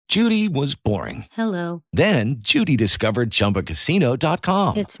Judy was boring. Hello. Then Judy discovered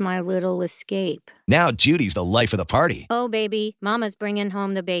ChumbaCasino.com. It's my little escape. Now Judy's the life of the party. Oh, baby, mama's bringing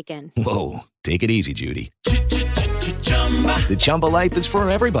home the bacon. Whoa, take it easy, Judy. The Chumba life is for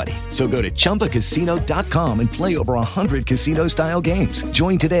everybody. So go to ChumbaCasino.com and play over 100 casino-style games.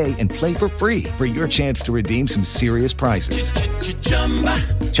 Join today and play for free for your chance to redeem some serious prizes.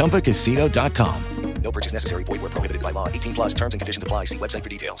 ChumbaCasino.com. No purchase necessary. Void where prohibited by law. 18 plus terms and conditions apply. See website for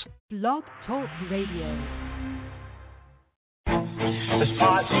details. Blog Talk Radio. This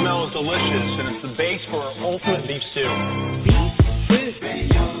pot smells delicious, and it's the base for our ultimate beef stew. Beef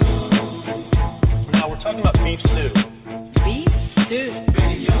stew. Now we're talking about beef stew. Beef stew.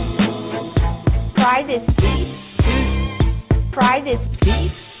 Try this beef stew. Try this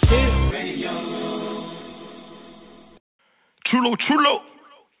beef stew. Chulo.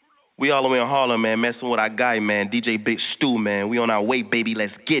 We all the way in Harlem, man, messing with our guy, man, DJ Big Stu, man. We on our way, baby.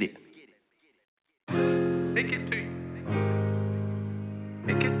 Let's get it. Make it to you.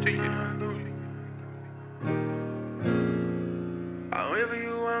 Make it to you. However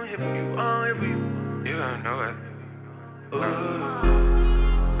you want, if you want, if you don't know it.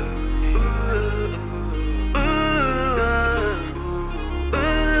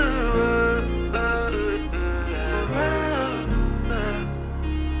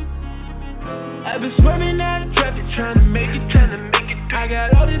 I've been swerving out of traffic, trying to make it. I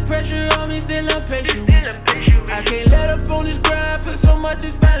got all this pressure on me, still I'm patient. I can't let up on this grind, put so much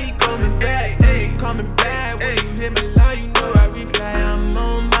is finally coming back. Coming back, when you hit me loud, you know I reply, I'm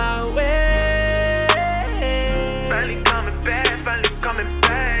on my way. Finally coming back,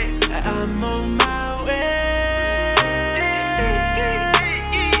 I'm on my way.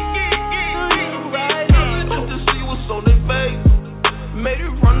 Right to see what's on their face. Made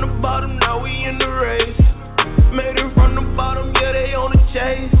it run the bottom, now we in the race. Made it run the bottom, yeah, they on the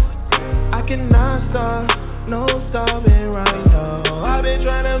chase. I cannot stop, no stopping right now. I've been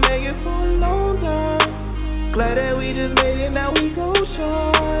trying to make it for a long time. Glad that we just made it, now we go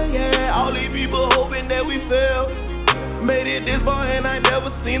shine. Yeah, all these people hoping that we fail. Made it this far and I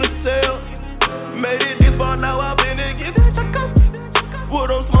never seen a sale. Made it this far, now I've been to get that checkup. What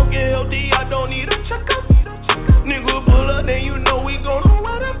I'm smoking healthy, I don't need a checkup. Nigga pull up, then you know we gon'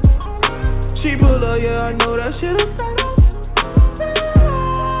 run up. She pull up, yeah, I know that shit is set up.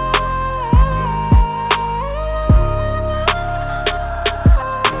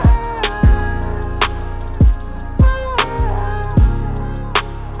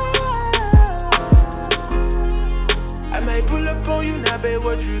 I might pull up on you now, babe,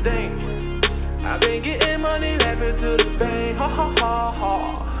 what you think? I've been getting money, laughing to the bank. Ha ha ha ha.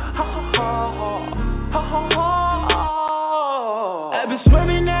 Ha ha ha ha. Ha ha ha. I've been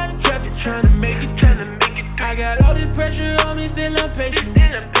swerving out of traffic, trying to make it. I got all this pressure on me, still I'm patient.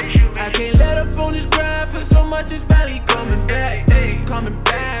 I can't let up on this grind, put so much is finally coming back. Coming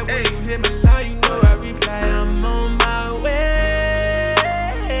back, when you hit me loud, you know I reply, I'm on my way.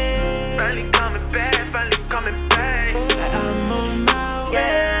 Finally coming back, I'm on my way.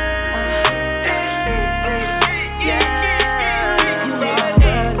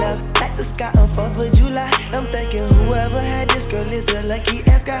 Got a 4th of July. I'm thinking whoever had this girl is a lucky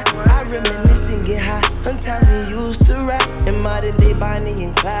ass guy. I reminisce and get high. Sometimes we used to rap in modern day Bonnie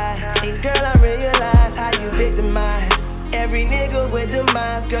and Clyde. And girl, I realize how you victimize every nigga with the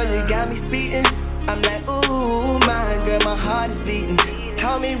mind. Girl, you got me speeding. I'm like, ooh, my girl, my heart is beating.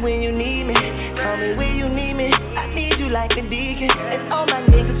 Call me when you need me. Call me when you need me. I need you like a deacon. And all my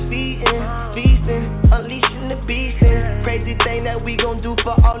niggas feasting, unleashing the beast. Crazy thing that we gon' do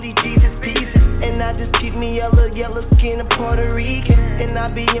for all these Jesus pieces. And I just keep me yellow skin and Puerto Rican. And I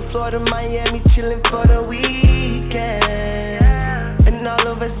be in Florida, Miami, chillin' for the weekend. And all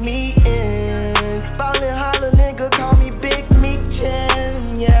of us meeting. Ballin' holler, nigga, call me Big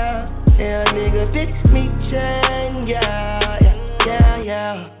Meechin', yeah. Yeah, nigga, Big Meechin', yeah.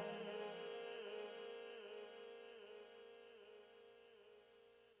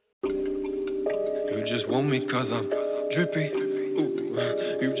 You just want me cause I'm drippy. Ooh,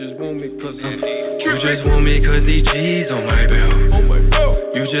 you just want me cause I'm drippy. You just want me cause these G's on my belt.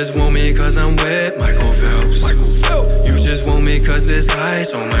 You just want me cause I'm wet, Michael Phelps. You just want me cause there's ice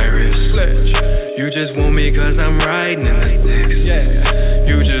on my wrist. You just want me cause I'm riding in the six.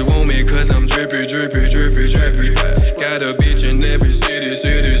 You just want me cause I'm drippy. Got a bitch in every city.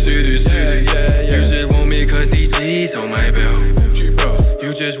 You just want me cause these G's on my belt.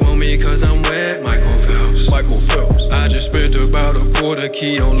 You just want me cause I'm wet, Michael Phelps. I just spent about a quarter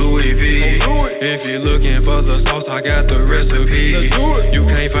key on Louis V. If you're looking for the sauce, I got the recipe. You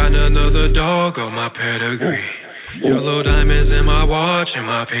can't find another dog on my pedigree. Yellow diamonds in my watch and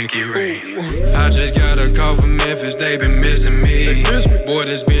my pinky ring. I just got a call from Memphis, they been missing me. Boy,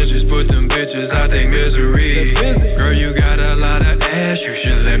 this bitch just put them bitches out they misery. Girl, you got a lot of ass, you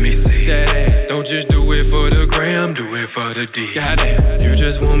should let me see that. Don't just do it for the gram, do it for the D. You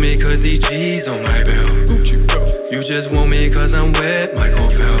just want me cause these G's on my belt. You just want me cause I'm wet,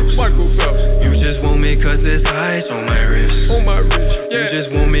 Michael Phelps. You just want me cause there's ice on my wrist. You just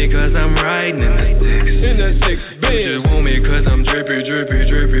want me cause I'm riding in the six. You just want me cause I'm drippy, drippy,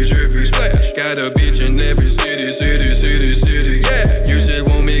 drippy, drippy. Splash. Got a bitch in every city. Yeah. You just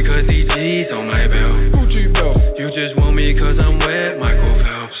want me cause these G's on my belt. You just want me cause I'm wet,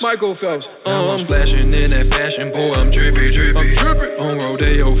 Michael Phelps. Now I'm splashing in that fashion, boy, I'm drippy. On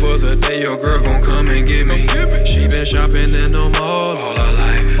rodeo for the day, your girl gon' come and get me. She been shopping in the mall all her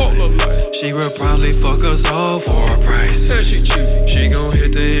life. She will probably fuck us all for a price. She gon'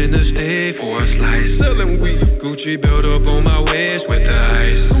 hit the interstate for a slice. Gucci belt up on my waist with the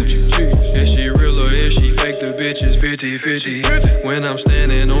ice. Is she real or is she fake? The bitch is 50-50. When I'm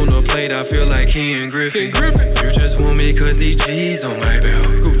standing on the plate, I feel like Ken Griffey. You just want me cause these G's on my belt.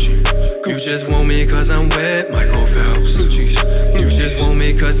 You just want me cause I'm wet, Michael Phelps. You just want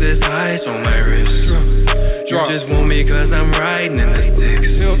me cause there's ice on my wrist. You just want me cause I'm riding in the six.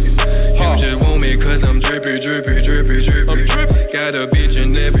 You just want me cause I'm drippy. Got a bitch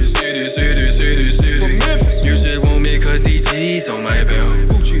in every city. You just want me cause these G's on my belt.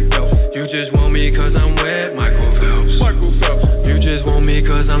 You just want me cause I'm wet, Michael Phelps. You just want me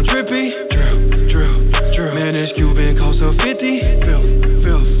cause I'm drippy. Man, this Cuban costs a 50. You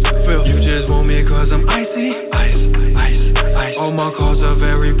just want me cause I'm icy. Ice. All my cars are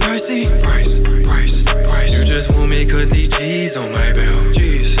very pricey. Price. You just want me cause these G's on my belt.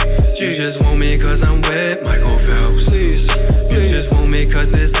 You just want me cause I'm wet, Michael Phelps. You just want me cause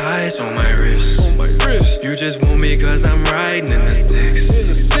there's ice on my wrist. You just want me cause I'm riding in the six.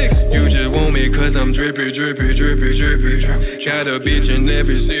 You just want me cause I'm drippy. Got a bitch in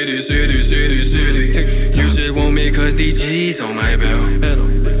every city. You just want me cause these G's on my belt.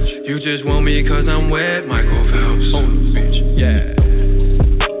 You just want me cause I'm wet, Michael Phelps. On the beach, yeah.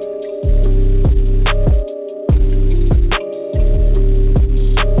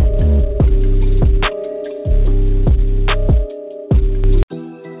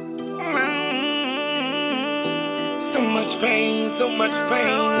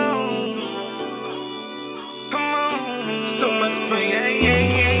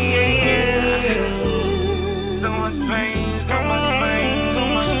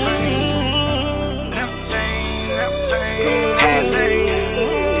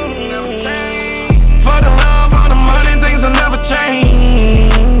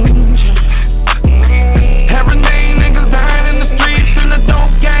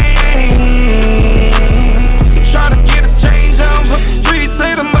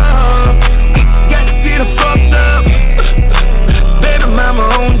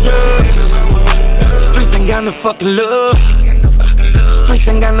 Fucking love. Streets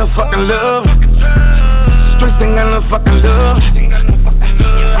ain't got no fucking love. Streets ain't got no fucking love. Ain't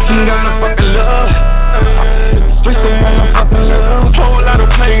got no fucking love. Streets ain't got no fucking love. Whole lot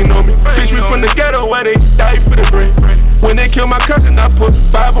of pain on me. Bitch, we from the ghetto where they die for the bread. When they kill my cousin, I put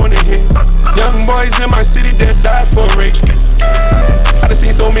 5 on their head. Young boys in my city that die for rape. I done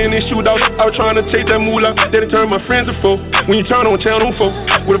seen so many shootouts. I was trying to take that moolah. Then it turned my friends to foe. When you turn on channel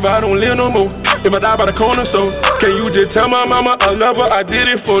 4, what if I don't live no more? If I die by the corner, so can you just tell my mama I love her? I did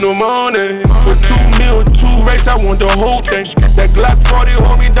it for the money. For 2 mil, 2 racks, I want the whole thing. That Glock 40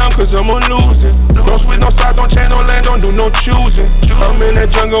 hold me down cause I'm a loser. Don't switch no sides, don't change no land, don't do no choosing. I'm in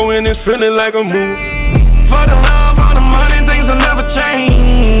that jungle and it's feeling like a moon. For the love, all the money, things will never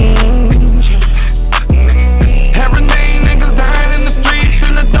change. Every day niggas dying in the streets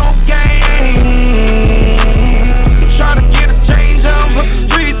in the dope game. Try to get a change up, but the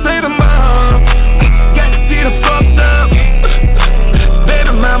streets say the mom. Got to see the fucked up.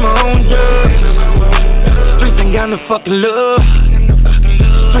 Baby mama on drugs. Streets ain't got no fucking love.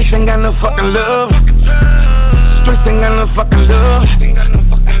 Streets ain't got no fucking love. Streets ain't got no fucking love.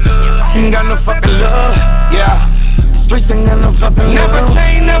 Ain't got no fucking love. Yeah. Streets ain't got no fucking love.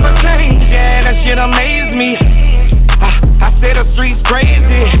 Never change. Yeah, that shit amaze me. I said the streets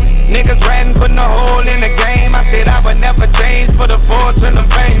crazy. Niggas ratting, putting a hole in the game. I said I would never change for the fortune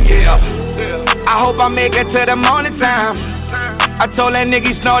and fame, yeah. I hope I make it to the morning time. I told that nigga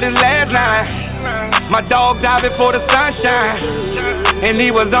he snort his last line. My dog died before the sunshine, and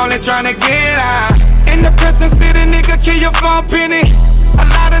he was only trying to get out. In the prison city, nigga, kill you for a penny. A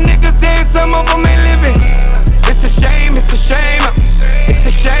lot of niggas dead, some of them ain't living. It's a shame, it's a shame.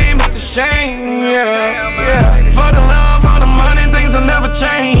 It's a shame, it's a shame, yeah. For the love, all the money, things will never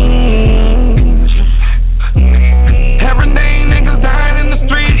change. Every day niggas dying in the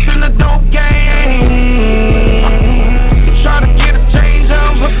streets in the dope game. Try to get a change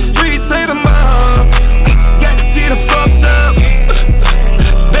out, but the streets say them up. Got to see the fucked up.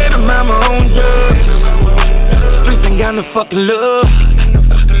 Baby mama on drugs. Streets ain't got no fucking love.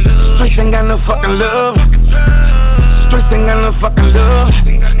 Streets ain't got no fucking love. Streets ain't got no fucking love.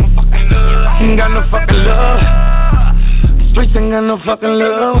 Ain't got no fucking love. Streets ain't got no fucking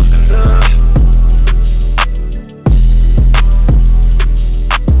love.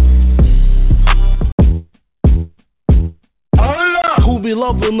 Who be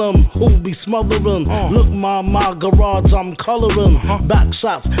loving them, who be smothering? Look, my garage, I'm coloring. Back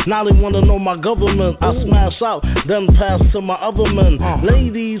shots, now they wanna know my government. I smash out, then pass to my other men.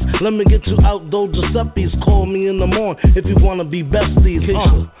 Ladies, let me get you outdoor Giuseppe's. Call me in the morning if you wanna be besties.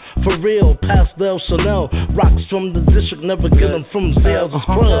 For real, Pastel Chanel. Rocks from the district, never get them from sales and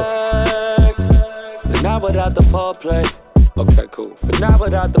scrubs. But not without the foreplay. Okay, cool. But not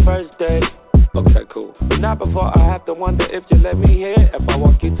without the first date. Okay, cool. But not before I have to wonder if you let me hear. If I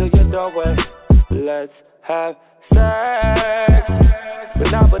walk you to your doorway, let's have sex.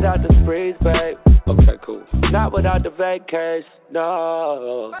 But not without the sprees, babe. Okay, cool. Not without the vacation,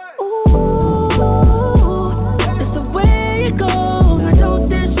 no. Ooh, it's the way it goes. I don't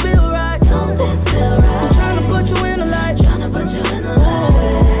this feel right. I'm trying to put you in the light.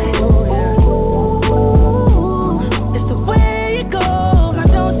 It's the way it goes. I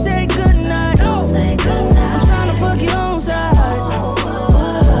don't say goodnight. I'm trying to fuck your own side.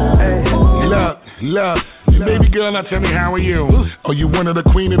 Hey, look. Baby girl, now tell me, how are you? Oh, you one of the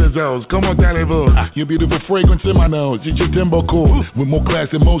queen of the zones. Come on, Tallyville. Your beautiful fragrance in my nose. It's your Timbo cool. With more class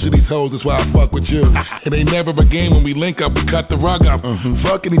than most of these hoes, that's why I fuck with you. It ain't never a game when we link up, we cut the rug up.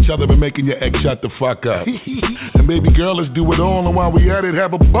 Fucking each other but making your ex shut the fuck up. And baby girl, let's do it all, and while we at it,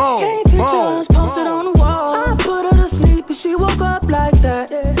 have a ball. Pictures posted on the wall. I put her to sleep and she woke up like that.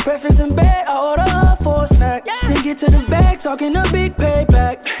 Breakfast in bed, I order her for a snack. Then get to the bag, talking a big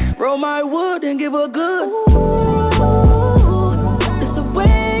payback. Roll my wood and give her good. Ooh, it's the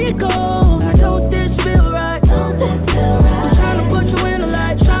way it goes. I don't this feel right. I'm trying to put you in the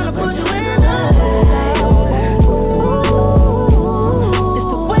light. Trying to put you in the light. It's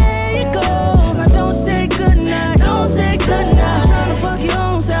the way it goes. I don't say goodnight. Don't say goodnight. I'm trying to fuck your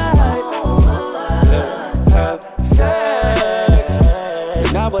own side. Have sex.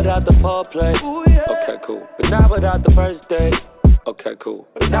 But not without the foreplay. Okay, cool. But not without the first date. Okay, cool.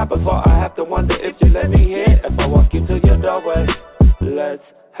 But not before I have to wonder if you let me hear. If I walk you to your doorway, let's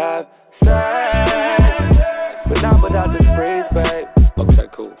have sex. But not without the sprees, babe. Okay,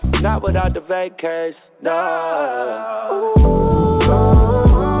 cool. Not without the vacation, no.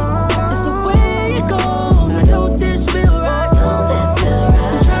 It's the way it goes. I don't this feel right.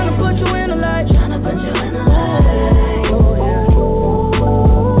 I'm trying to put you in the light. Trying to put you in the light.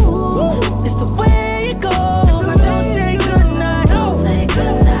 It's the way it goes.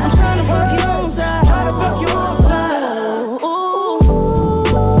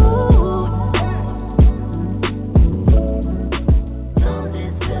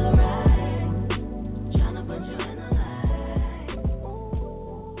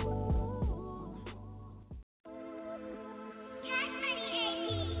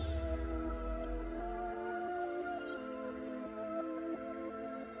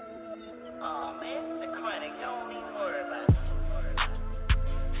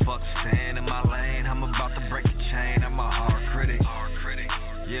 Fuck staying in my lane, I'm about to break the chain. I'm a hard critic.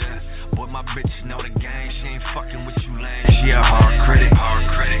 Yeah, boy, my bitch know the game. She ain't fucking with you lame. She a hard critic.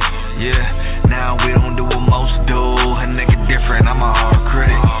 Yeah, now we don't do what most do. A nigga different, I'm a hard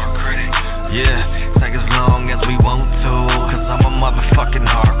critic. Yeah, take as long as we want to, cause I'm a motherfucking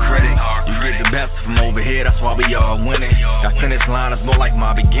hard critic. You get the best from over here, that's why we all winning. That finish line is more like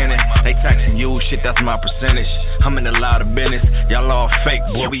my beginning. They taxing you, shit, that's my percentage. I'm in a lot of business, y'all all fake,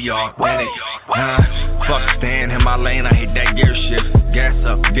 boy, we all winning. Fuck staying in my lane, I hit that gear shift. Gas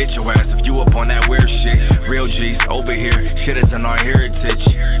up, ditch your ass if you up on that weird shit. Real G's over here, shit is in our heritage.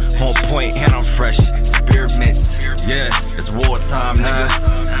 On point and I'm fresh, spearmint. Yeah, it's wartime,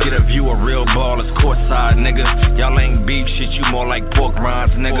 nigga. Get a view of real ballers, courtside, nigga. Y'all ain't beef shit, you more like pork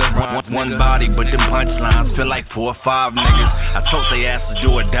rinds, nigga. One body, but them punchlines feel like 4 or 5 niggas. I told they asses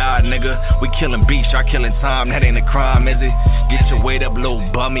do or die, nigga. We killing beats, y'all killing time, that ain't a crime, is it? Get your weight up, little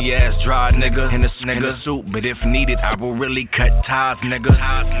bummy ass dry, nigga. In the suit, but if needed, I will really cut ties, nigga.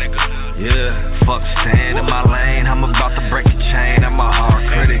 Yeah, fuck staying in my lane, I'm about to break a chain, I'm a hard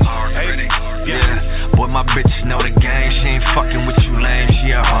critic. Yeah, Boy, my bitch know the game. She ain't fucking with you lame. She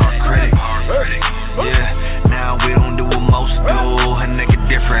a hard critic. Yeah, now we don't do what most do. A nigga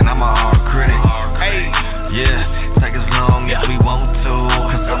different, I'm a hard critic. Yeah, take as long as we want to,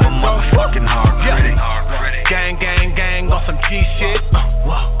 cause I'm a motherfucking hard critic. Gang, gang, gang on some G shit.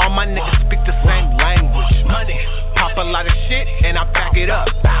 All my niggas speak the same language. Money, pop a lot of shit and I back it up.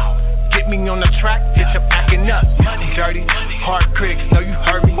 Get me on the track, get you backing up. Dirty, hard critics, know you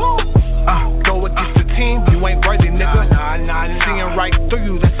heard me. Go against the team, you ain't worthy, nigga. Seeing right through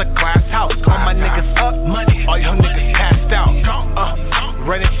you, that's a glass house. All my niggas up, all your niggas passed out.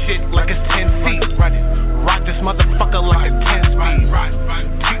 Running shit like it's 10 feet. Rock this motherfucker like a 10 speed.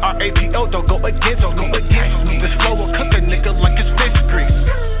 TRAPO, don't go against me. This flow will cook a nigga like it's fish grease.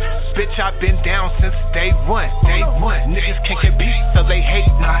 Bitch, I've been down since day one. Niggas can't get beat, so they hate.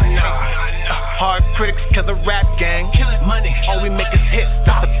 Hard critics kill the rap gang. Money, all we make is hits,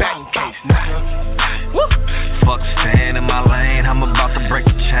 that's a batting case. Fuck staying in my lane, I'm about to break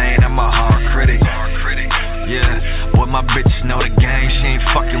the chain. I'm a hard critic. Yeah, boy, my bitch know the game. She ain't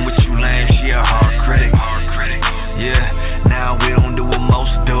fucking with you lame. She a hard critic. Yeah, now we don't do what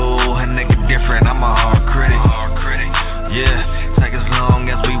most do. A nigga different, I'm a hard critic. Yeah, take as long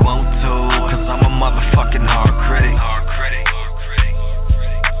as we want to, cause I'm a motherfucking hard critic.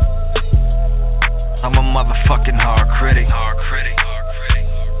 I'm a motherfucking hard critic.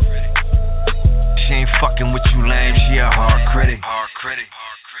 She ain't fucking with you lame, she a hard critic.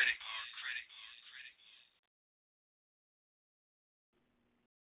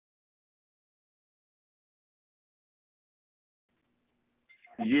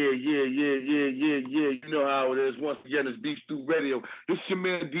 Yeah. You know how it is. Once again, it's Beef Stew Radio. This your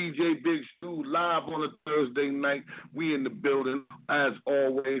man DJ Big Stew live on a Thursday night. We in the building as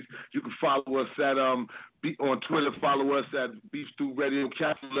always. You can follow us at on Twitter. Follow us at Beef Stew Radio.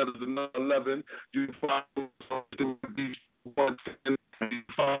 Capital letters the number 11. You can follow us on Beef Stew 1. You can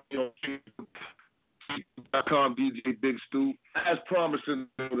follow me on Facebook.com, DJ Big Stew. As promised in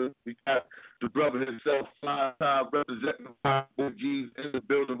the building, we got the brother himself, five-time representing ROCKBOY G's in the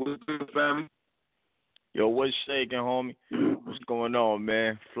building. What's good, family? Yo, what's shaking, homie? What's going on,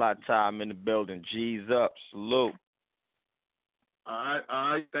 man? Fly time in the building. G's up. Salute. All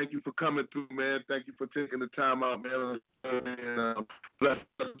right. Thank you for coming through, man. Thank you for taking the time out, man. And bless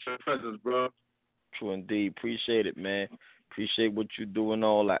your presence, bro. True indeed. Appreciate it, man. Appreciate what you do and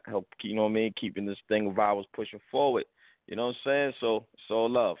all that. Help, you know what I mean? Keeping this thing of ours pushing forward. You know what I'm saying? So it's all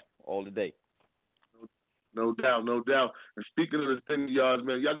love all the day. No doubt. And speaking of this thing, y'all,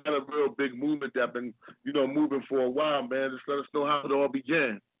 man, y'all got a real big movement that been, moving for a while, man. Just let us know how it all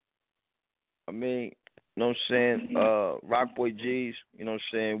began. I mean, you know what I'm saying? ROCKBOY G's, you know what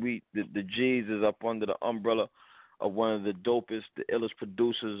I'm saying? The G's is up under the umbrella of one of the dopest, the illest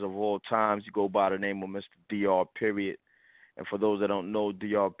producers of all times. You go by the name of Mr. DR, period. And for those that don't know,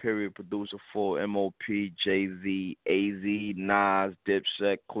 DR, period, producer for M.O.P., Jay-Z, A.Z., Nas,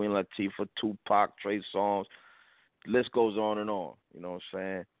 Dipset, Queen Latifah, Tupac, Trey Songz. The list goes on and on, you know what I'm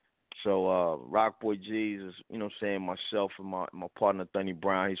saying? So ROCKBOY G's is, you know what I'm saying, myself and my partner, Thunny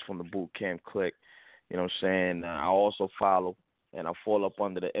Brown. He's from the Boot Camp Clique, you know what I'm saying? I also follow, and I fall up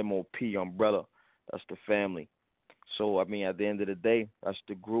under the M.O.P. umbrella. That's the family. So, I mean, at the end of the day, that's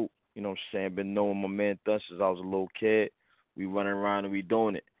the group, you know what I'm saying? Been knowing my man Thun since I was a little kid. We running around and we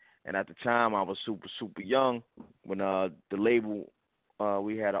doing it. And at the time, I was super, super young when the label,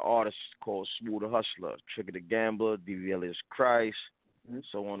 we had an artist called Smooth the Hustler, Trigger the Gambler, D.V. Elias Christ,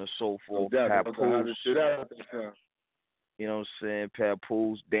 so on and so forth. Papoose, you know what I'm saying?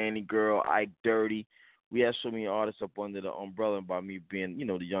 Papoose, Danny Girl, Ike Dirty. We had so many artists up under the umbrella, and by me being,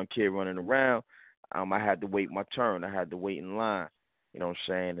 the young kid running around, I had to wait my turn. I had to wait in line, you know what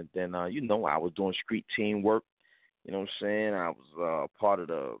I'm saying? And then, I was doing street team work. You know what I'm saying? I was part of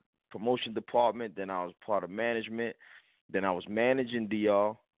the promotion department. Then I was part of management. Then I was managing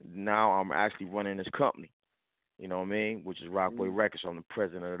DR. Now I'm actually running this company, you know what I mean, which is ROCKBOY Records. I'm the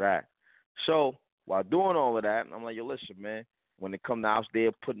president of that. So while doing all of that, I'm like, yo, listen, man, when it come to us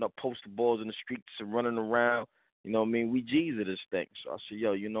there putting up poster boards in the streets and running around, you know what I mean, we G's of this thing. So I said,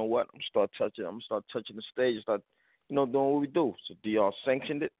 yo, you know what? I'm going to start touching the stage and start, doing what we do. So DR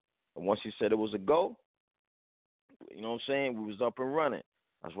sanctioned it. And once he said it was a go, you know what I'm saying? We was up and running.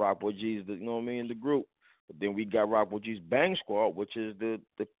 That's ROCKBOY G's, you know what I mean, the group. But then we got ROCKBOY G's Bang Squad, which is the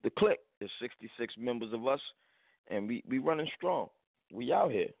clique. There's 66 members of us, and we running strong. We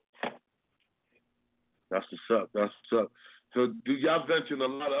out here. That's what's up. So do y'all venture a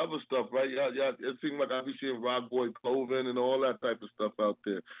lot of other stuff, right? Y'all, it seems like I be seeing ROCKBOY clothing and all that type of stuff out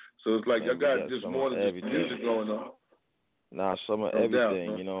there. So it's like y'all got just more than just music going on. Nah, some of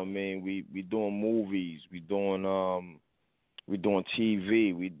everything. You know what I mean? We doing movies. We doing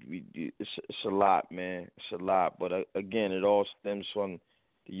TV. It's a lot, man. It's a lot. But again, it all stems from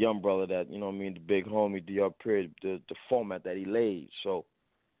the young brother that, you know what I mean, the big homie, the period, the format that he laid. So,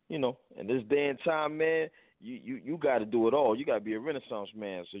 you know, in this day and time, man, you got to do it all. You got to be a Renaissance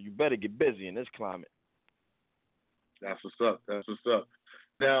man. So you better get busy in this climate. That's what's up. That's what's up.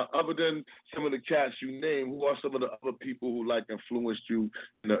 Now, other than some of the cats you name, who are some of the other people who like influenced you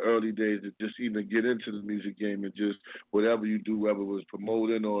in the early days to just even get into the music game and just whatever you do, whether it was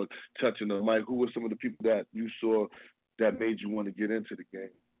promoting or touching the mic? Who were some of the people that you saw that made you want to get into the game?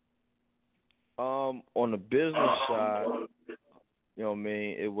 On the business side, you know what I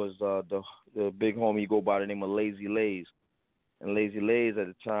mean, it was the big homie go by the name of Lazy Lays. And Lazy Lays at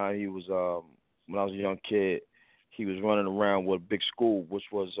the time, he was when I was a young kid, he was running around with Big School, which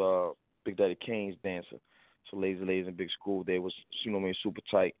was Big Daddy Kane's dancer. So Lazy Lays and Big School, they was, you know what I mean, super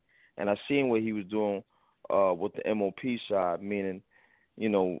tight. And I seen what he was doing with the MOP side, meaning,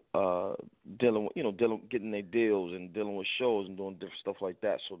 dealing, getting their deals and dealing with shows and doing different stuff like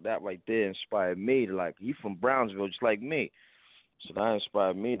that. So that right there inspired me to, like, he from Brownsville just like me. So that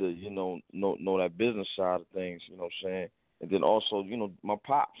inspired me to, know that business side of things, you know what I'm saying? And then also, my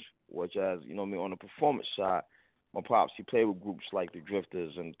pops, which as, on the performance side, my pops, he played with groups like the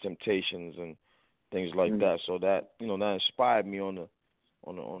Drifters and Temptations and things like that. So that, that inspired me on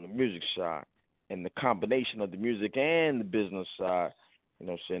the music side. And the combination of the music and the business side,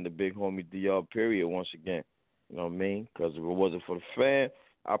 the big homie DR period once again. You know what I mean? Because if it wasn't for the fan,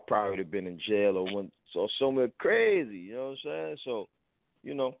 I probably would have been in jail or went somewhere crazy. You know what I'm saying? So,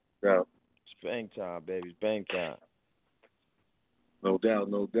 yeah. It's bang time, baby. It's bang time. No doubt,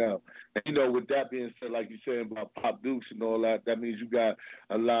 no doubt. And, with that being said, like you said about Pop Dukes and all that, that means you got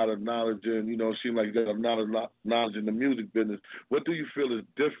a lot of knowledge and, it seems like you got a lot of knowledge in the music business. What do you feel is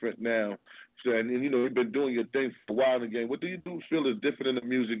different now? And you've been doing your thing for a while in the game. What do you feel is different in the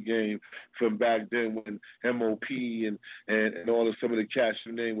music game from back then when MOP and all of some of the cats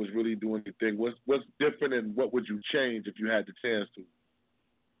you name was really doing your thing? What's different and what would you change if you had the chance to?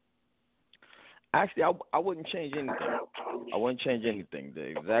 Actually, I wouldn't change anything. I wouldn't change anything.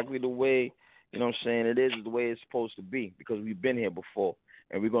 Exactly the way, it is the way it's supposed to be because we've been here before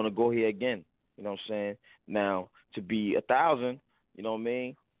and we're going to go here again. You know what I'm saying? Now, to be 1,000, you know what I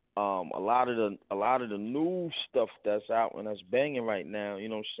mean? A lot of the new stuff that's out and that's banging right now, you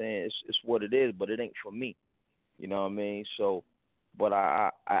know what I'm saying? It's what it is, but it ain't for me. You know what I mean? So, but I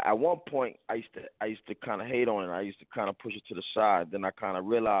at one point I used to kind of hate on it. I used to kind of push it to the side. Then I kind of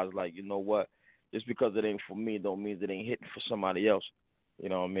realized, like, you know what? Just because it ain't for me don't mean it ain't hitting for somebody else. You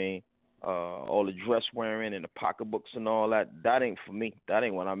know what I mean? All the dress wearing and the pocketbooks and all that ain't for me. That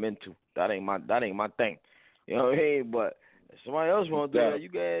ain't what I'm into. That ain't my thing. You know what I mean? But if somebody else want to do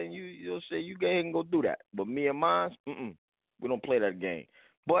that, you'll say you go ahead and go do that. But me and mine, we don't play that game.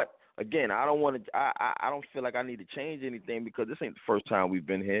 But again, I don't want to. I don't feel like I need to change anything because this ain't the first time we've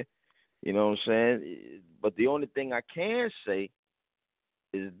been here. You know what I'm saying? But the only thing I can say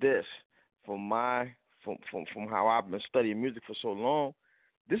is this. From how I've been studying music for so long,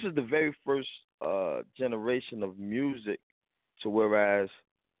 this is the very first generation of music to whereas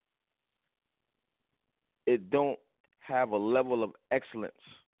it don't have a level of excellence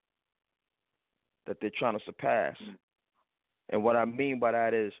that they're trying to surpass. And what I mean by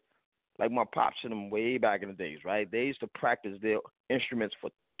that is, like my pops and them way back in the days, right? They used to practice their instruments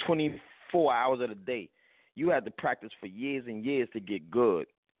for 24 hours of the day. You had to practice for years and years to get good.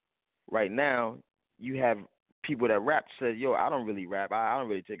 Right now, you have people that rap said, yo, I don't really rap. I don't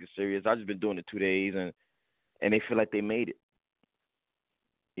really take it serious. I just been doing it 2 days, and they feel like they made it.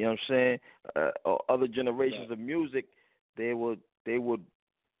 You know what I'm saying? Other generations of music, they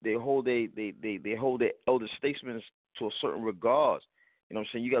hold their elder statesmen to a certain regard. You know what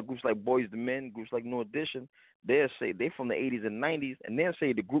I'm saying? You got groups like Boys II Men, groups like New Edition. They'll say they from the 80s and 90s, and they'll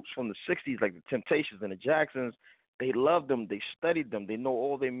say the groups from the 60s, like the Temptations and the Jacksons, they love them. They studied them. They know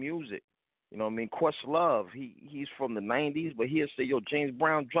all their music. You know what I mean? Questlove, he's from the 90s, but he'll say, yo, James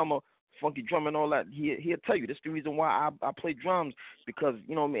Brown drummer, funky drummer and all that. He'll tell you, that's the reason why I play drums because,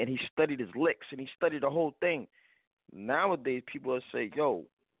 you know what I mean? And he studied his licks, and he studied the whole thing. Nowadays, people will say, yo,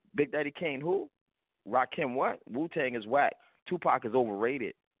 Big Daddy Kane who? Rakim what? Wu-Tang is whack. Tupac is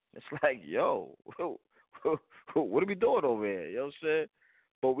overrated. It's like, yo, what are we doing over here? You know what I'm saying?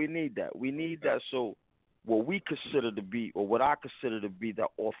 But we need that. We need that so what we consider to be, or what I consider to be the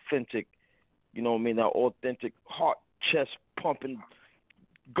authentic, you know what I mean, that authentic heart, chest pumping,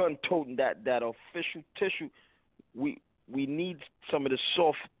 gun toting, that official tissue. We need some of the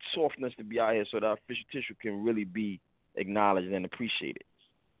softness to be out here so that official tissue can really be acknowledged and appreciated.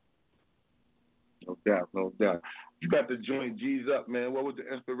 No doubt, no doubt. You got the joint G's Up, man. What was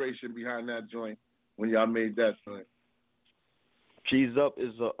the inspiration behind that joint when y'all made that joint? G's Up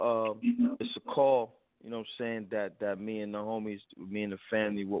is it's a call, you know what I'm saying, that me and the homies, me and the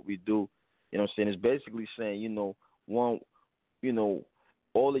family, what we do, you know what I'm saying, it's basically saying, you know,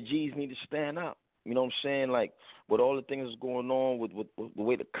 all the G's need to stand up. You know what I'm saying? Like, with all the things that's going on, with the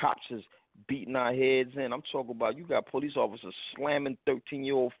way the cops is beating our heads in. I'm talking about you got police officers slamming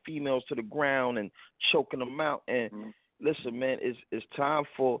 13-year-old females to the ground and choking them out. And listen, man, it's time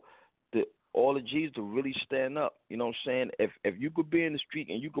for all the G's to really stand up. You know what I'm saying? If you could be in the street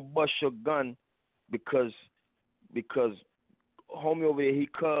and you could bust your gun because homie over there, he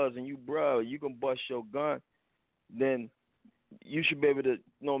cuz, and you, bro, you can bust your gun, then you should be able to, you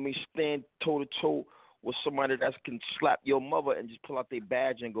know what I mean, stand toe-to-toe with somebody that can slap your mother and just pull out their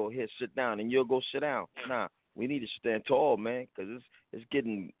badge and go, here, sit down, and you'll go sit down. Nah, we need to stand tall, man, because it's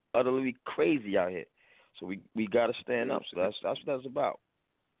getting utterly crazy out here. So we got to stand up. So that's what that's about.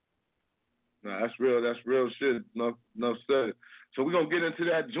 Nah, that's real shit. No said. So we're going to get into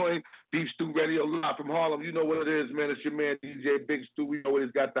that joint. Beef Stew Radio live from Harlem. You know what it is, man. It's your man, DJ Big Stew. We know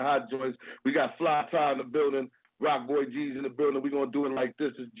he's got the hot joints. We got Fly Tie in the building. ROCKBOY G's in the building. We're going to do it like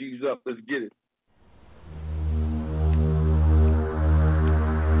this. It's G's Up. Let's get it.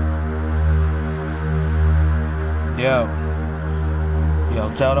 Yo,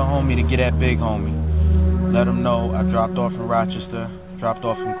 tell the homie to get that big homie. Let him know I dropped off in Rochester, dropped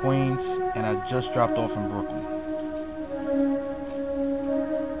off in Queens, and I just dropped off in Brooklyn.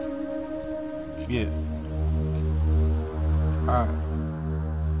 Yeah. Alright.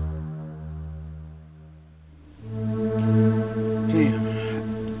 Damn.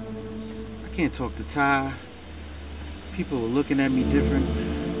 I can't talk to Ty. People are looking at me different,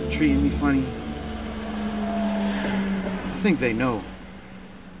 treating me funny. I think they know.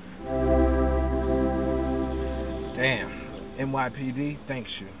 Damn. NYPD,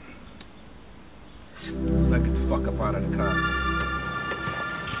 thanks you. Let's get the fuck up out of the car.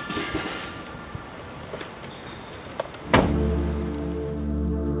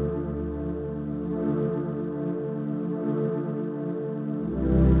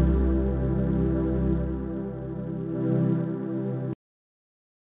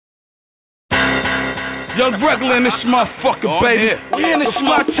 Young Regular in this motherfucker, baby. We in this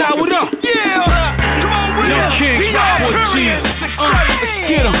my tower, what up? Yeah! Come on with Young King, ROCKBOY G's. Let's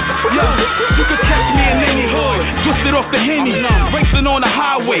get him. Yo, you can catch me in any hood. Twisted off the Henny. Racing on the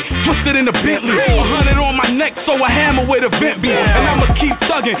highway. Twisted in the Bentley. 100 on my neck, so I hammer with a vent beam. And I'ma keep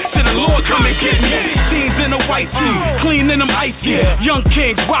thugging till the Lord come and get me. Scenes in a white tee. Clean in them icy. Young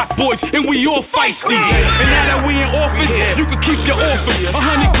King, ROCKBOY, and we all feisty. And now that we in office, you can keep your office.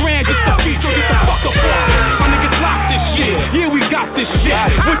 100 grand just to feature. Get the fuck up off. My niggas lock this shit. Yeah, we got this shit.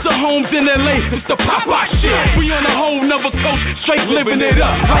 Went to homes in LA, it's the pop-out shit. We on a whole nother coast, straight living it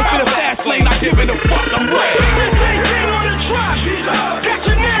up. Life in the fast lane, not giving a fuck, I'm ready. On the trap, got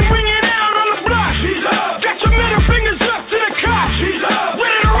your name ringing out on the block. Got your middle fingers up to the cops. Ready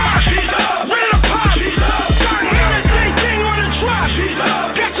to rock, ready to pop. Thing on the trap,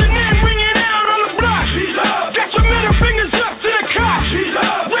 got your name ringing out on the block. Got your middle fingers up to the cops.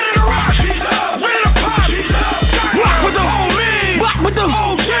 Ready to rock, ready to pop. Rock with the homie, rock with the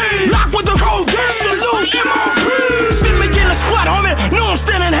OG, lock with the whole gang, the little MOP. See me in the squad, homie, know I'm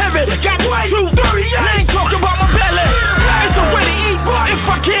standing heavy. Got 230, I ain't talking about my belly. It's a way to eat, boy. If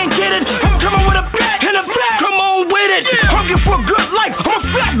I can't get it, I'm coming with a bat and a bat. Come on with it, hungry for a good life. I'm a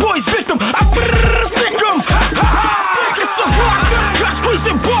flat boy's victim. I stick 'em. It's the rock, got streets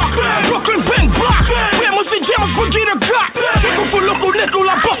and bark. Brooklyn Ben Block, Ramos and Jammers, Brigida Got. Nickel for local nickel,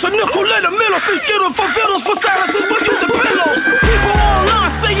 I bust a nickel in the middle. See skittle for vittles, for silences, but use the pillows. People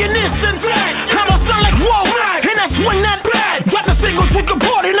online saying this and that. I'ma sound like whoa, and that's when that bad. Got the singles with the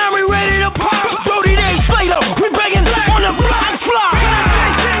party, now we ready to pop. 30 days later, we begging on the block fly.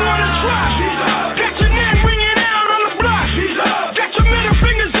 On the trap, got your name ringing out on the block. Got your middle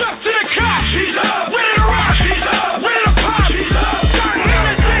fingers up to the cops. Ready to rock, ready to pop.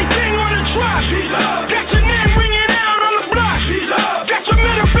 Thing on the trap, got your name ringing out on the block. Got your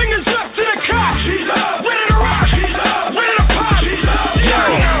middle fingers up to the cops. Ready to rock, ready to pop.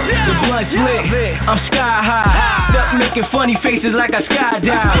 The blunt's lit, I'm sky high. Stuck making funny faces like I skydive.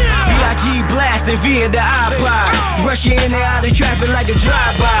 B.I.G. blasting via the iPod. Rushing in and out of traffic like a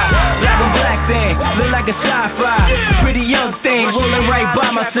drive-by. Black and black thing, look like a sci-fi. Pretty young thing, rolling right by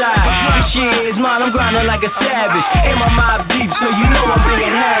my side. This shit is mine, I'm grinding like a savage. And my mob deep, so you know I'm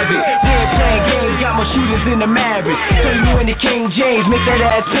bringing havoc. They ain't playing games, got more shooters in the Maverick. Turn you into King James, make that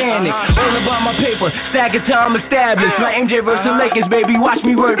ass panic. All about my paper, stacking till I'm established. My MJ versus the Lakers, baby, watch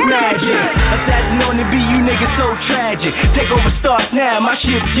me work magic. Assassin on the beat, you niggas so tragic. Take over starts now, my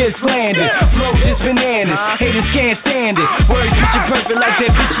shit just landed. Flow just bananas, haters can't stand it. Words picture perfect like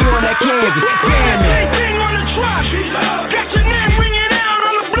that bitch you on that Kansas. Damn it. Anything on the track, got your name ringing out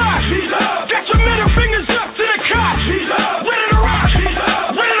on the block. Got your middle fingers up to the cops. Ready to rock,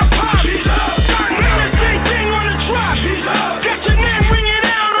 ready to pop. Anything on the track, got your name ringing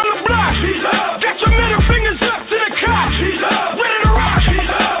out on the block. Got your middle fingers up to the cops. Ready to rock,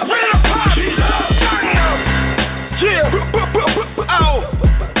 ready to pop. Yeah, oh,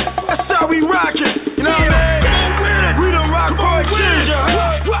 that's how we rock it. You know what I mean? We the ROCKBOY Ginger.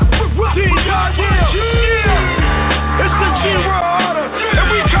 It's the G-World order, and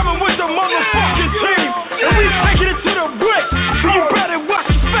we coming with the motherfucking team, and we taking it to the brick, so you better watch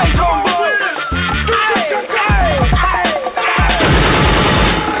your face, homeboy.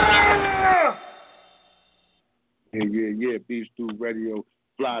 Yeah, Beef Stew Radio,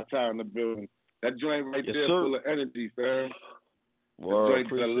 Fly Time in the building. That joint right there full of energy, fam. Word, that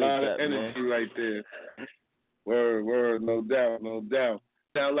joint a lot of energy right there. Word, no doubt.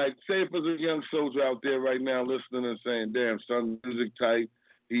 Now, like, say if there's a young soldier out there right now listening and saying, "Damn, son, music tight.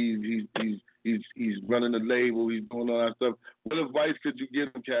 He's running the label. He's doing all that stuff." What advice could you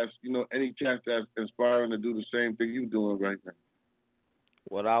give them, cats? You know, any cats that's inspiring to do the same thing you doing right now?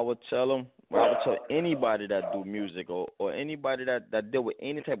 What I would tell them, what I would tell anybody that do music or anybody that deal with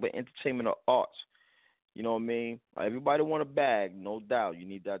any type of entertainment or arts, you know what I mean? Everybody want a bag, no doubt. You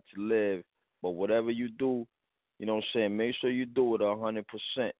need that to live. But whatever you do, you know what I'm saying, make sure you do it 100%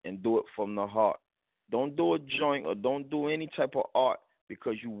 and do it from the heart. Don't do a joint or don't do any type of art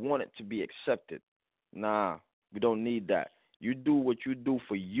because you want it to be accepted. Nah, we don't need that. You do what you do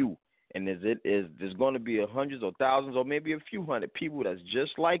for you. And there's going to be hundreds or thousands or maybe a few hundred people that's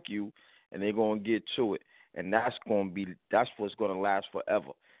just like you, and they're going to get to it. And that's what's going to last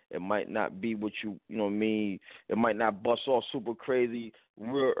forever. It might not be what you know what I mean? It might not bust off super crazy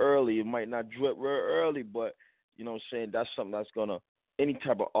real early. It might not drip real early, but, you know what I'm saying, that's something that's going to, any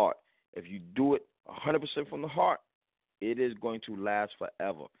type of art, if you do it 100% from the heart, it is going to last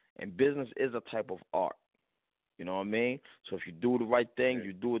forever. And business is a type of art. You know what I mean? So if you do the right thing,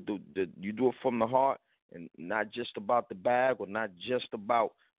 you do it from the heart, and not just about the bag or not just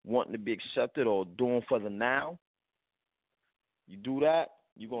about wanting to be accepted or doing for the now. You do that,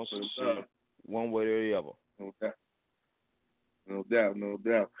 you're going to succeed one way or the other. No doubt.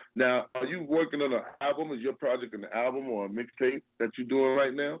 Now, are you working on an album? Is your project an album or a mixtape that you're doing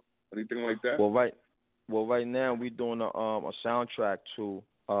right now? Anything like that? Well, right now we're doing a soundtrack to.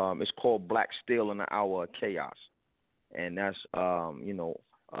 It's called Black Steel in the Hour of Chaos, and that's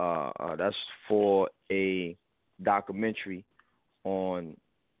that's for a documentary on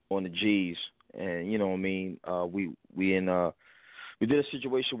the G's, and you know what I mean. We did a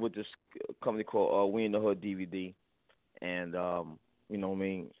situation with this company called We in the Hood DVD, and you know what I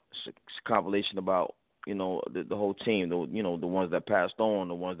mean. It's a compilation about the whole team, the ones that passed on,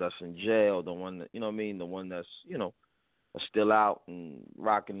 the ones that's in jail, the one that the one that's are still out and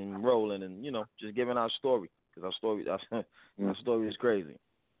rocking and rolling and, just giving our story. Because our story is crazy.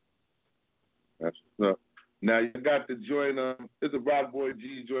 That's what's up. Now, you got the joint, it's a ROCKBOY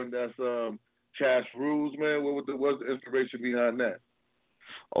G joint that's Cash Rules, man. What's the inspiration behind that?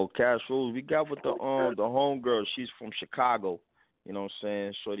 Oh, Cash Rules. We got with the homegirl. She's from Chicago. You know what I'm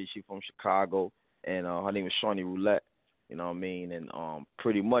saying? Shorty, she from Chicago. And her name is Shawnee Roulette. You know what I mean? And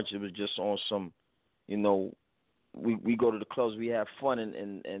pretty much it was just on some, we go to the clubs, we have fun,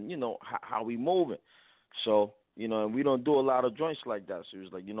 and how we moving. So, and we don't do a lot of joints like that. So it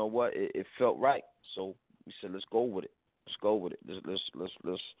was like, you know what, it felt right. So we said, let's go with it. Let's go in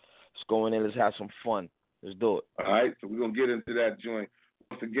there, let's have some fun. Let's do it. All right, so we're going to get into that joint.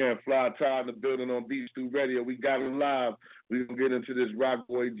 Once again, Fly Tie in the building on Beef Stew Radio. We got him live. We're going to get into this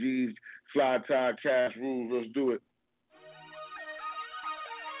ROCKBOY G's Fly Tie Cash Rules. Let's do it.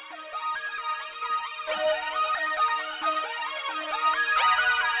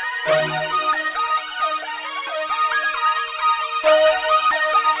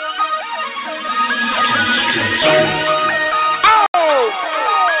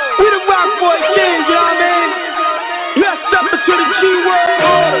 We the ROCKBOY Kings, you know what I mean? Let's step into the G-World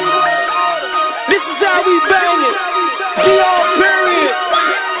order. This is how we bang it. G-all period.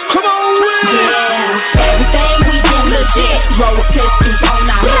 Come on with it. Everything we do legit. Roll with pistols on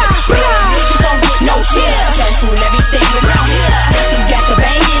our hips. Niggas don't get no shit. Cash rule everything around here. You got the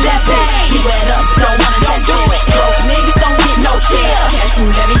bang in that bitch. You wet up, don't do it. Broke niggas don't get no shit. Cash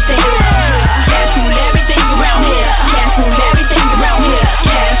rule everything around here. Cash rule everything.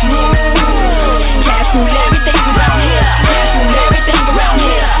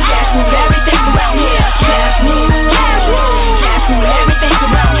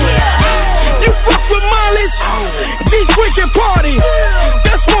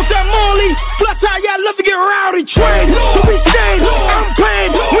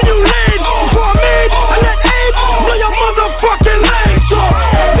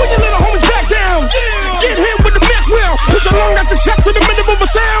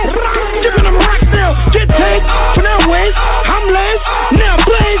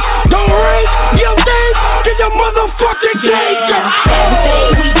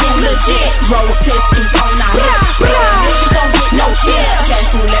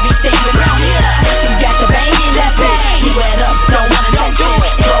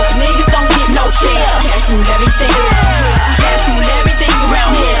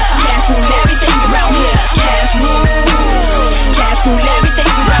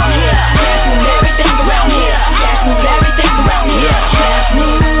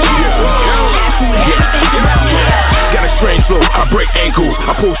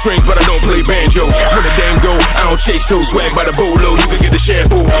 I pull strings, but I don't play banjo. When the dame go, I don't chase those. Swag by the bolo, you can get the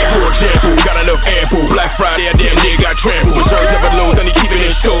shampoo. For example, got enough ample. Black Friday, I damn near got trampled. Reserves never low, then he keep it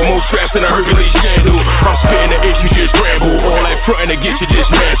in store. More straps than a Hercules handle. I'm spitting the itch, you just scramble. All that frontin' to get you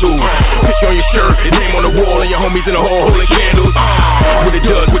dismantled. Picture on your shirt, your name on the wall, and your homies in the hall holding candles. What it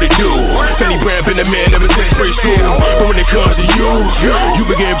does, what it do. Penny Brand been the man ever since grade school. But when it comes to you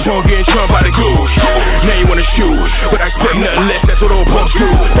begin punk getting chumped by the goose. Now you wanna shoot, but I expect nothing less, that's what all punks do.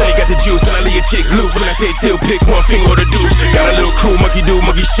 Then they got the juice, and I leave your chick loose. When I say still pick one finger or the deuce. Got a little crew, monkey do,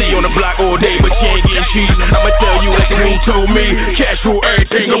 monkey see on the block all day, but she ain't getting cheese. I'ma tell you like the queen told me, cash rule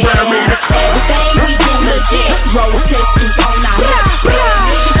everything around me. Everything we do legit, roll pistols on our hips.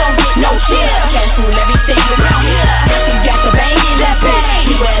 Niggas don't get no shit, cash rule everything around here. We got the bang in that bang,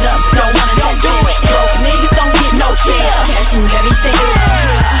 you wet up, don't wanna don't do it. Broke niggas don't get no shit, cash rule everything around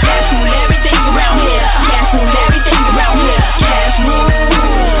here. Cash rule everything around here. Cash rule everything around here. Cash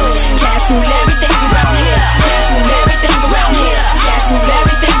rule everything around here. Cash rule everything around here. Cash rule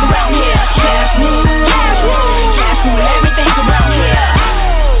everything around here. Cash rule everything around here.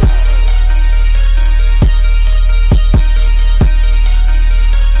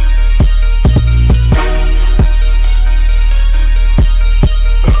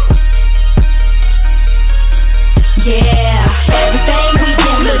 Yeah, everything we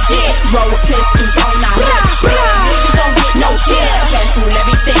do legit. Roll pistols on our hips. Niggas don't get no shit. Cash rule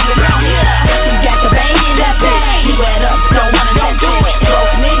everything around here. We got the bang in that bang. You wet up, don't wanna don't do it.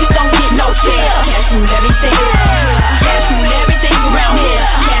 Broke niggas don't get no shit. Cash rule everything around here. Cash rule everything around here.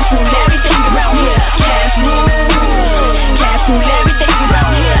 Cash rule everything around here. Cash rule everything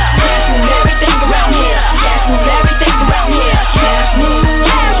around here. Cash rule everything around here. Cash rule everything around here. Cash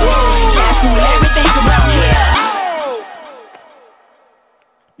rule everything around here.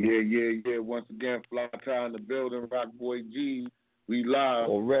 Yeah. Once again, Fly Tie in the building, ROCKBOY G. We live.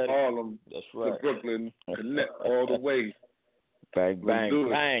 Already. Harlem. That's right. To Brooklyn. Connect all the way. Bang, bang,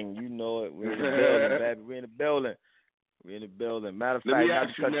 bang. You know it. We're in the building, baby. We're in the building. We're in the building. Matter of fact, not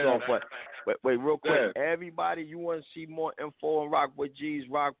to cut you off, but wait, real quick. Yeah. Everybody, you want to see more info on ROCKBOY G's,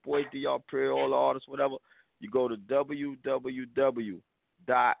 ROCKBOY, DR Period, all the artists, whatever, you go to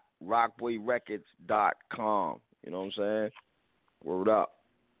www.rockboyrecords.com. You know what I'm saying? Word up.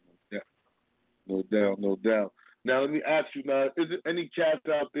 Yeah. No doubt. Now, let me ask you now, is there any cats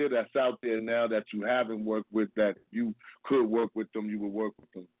out there that's out there now that you haven't worked with that you could work with them, you would work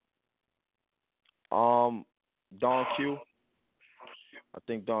with them? Don Q. I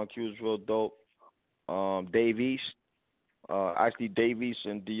think Don Q is real dope. Dave East. Actually, Dave East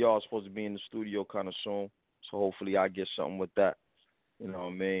and DR are supposed to be in the studio kind of soon, so hopefully I get something with that. You know what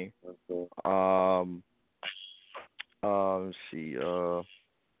I mean? Let's see.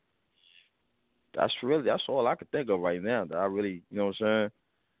 That's all I could think of right now. That I really, you know what I'm saying?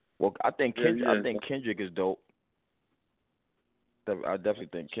 Well, I think Kendrick is dope. I definitely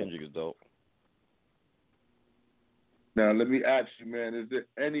think Kendrick is dope. Now, let me ask you, man, is there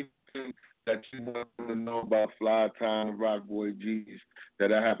anything that you want to know about Fly Time and ROCKBOY G's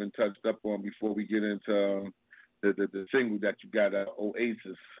that I haven't touched up on before we get into the single that you got,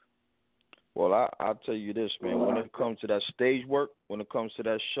 Oasis? Well, I'll tell you this, man. When it comes to that stage work, when it comes to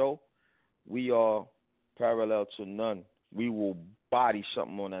that show, we are parallel to none. We will body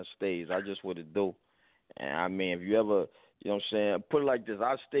something on that stage. I just what it do. And I mean, if you ever, you know what I'm saying, put it like this.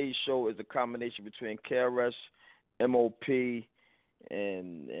 Our stage show is a combination between KRS, MOP,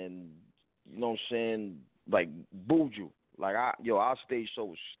 and you know what I'm saying, like Buju. Like our stage show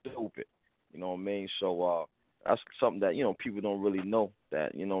was stupid. You know what I mean? So that's something that, you know, people don't really know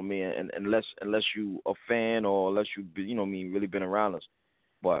that, you know what I mean, and unless you a fan or unless you you know what I mean, really been around us.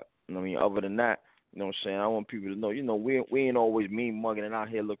 But you know what I mean, other than that, you know what I'm saying, I want people to know, you know, we ain't always mean mugging and out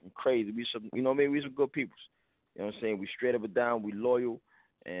here looking crazy. We some, you know what I mean, we some good people. You know what I'm saying? We straight up and down, we loyal,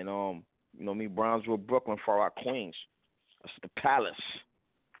 and you know what I mean, Brownsville, Brooklyn, for our Queens. That's the Palace.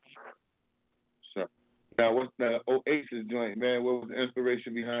 So, now what's the Oasis joint, man? What was the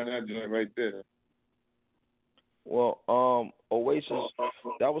inspiration behind that joint right there? Well, Oasis,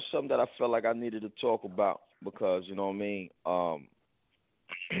 that was something that I felt like I needed to talk about because, you know what I mean,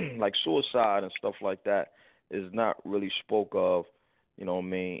 like suicide and stuff like that is not really spoke of, you know what I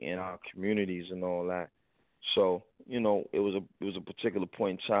mean, in our communities and all that. So, you know, it was a particular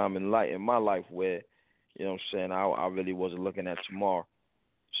point in time in my life where, you know what I'm saying, I really wasn't looking at tomorrow.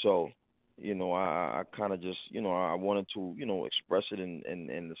 So, you know, I kind of just, you know, I wanted to, you know, express it and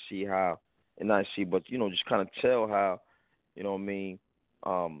to see how, and not see, but, you know, just kind of tell how, you know what I mean,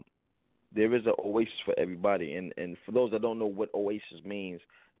 there is an oasis for everybody. And for those that don't know what oasis means,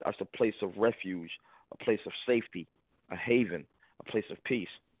 that's a place of refuge, a place of safety, a haven, a place of peace.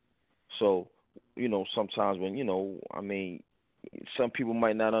 So, sometimes when, some people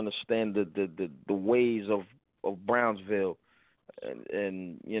might not understand the ways of Brownsville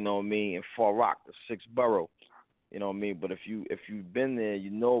and and Far Rock, the 6th borough. But if you've been there, you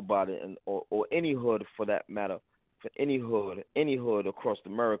know about it, and or any hood for that matter, for any hood across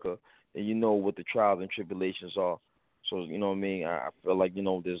America, then you know what the trials and tribulations are. So I feel like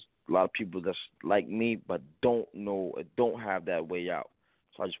there's a lot of people that's like me but don't know, don't have that way out.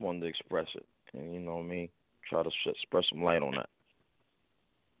 So I just wanted to express it, and try to spread some light on that.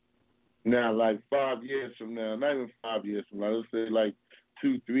 Now, like 5 years from now, not even 5 years from now, let's say like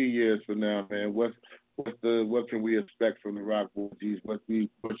 2-3 years from now, man, what can we expect from the ROCKBOY G's? What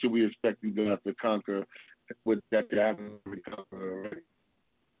should we expect you guys to conquer with that you haven't conquered already?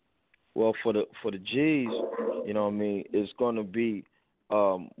 Well, for the G's, it's going to be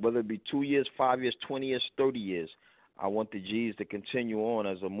whether it be 2 years, 5 years, 20 years, 30 years. I want the G's to continue on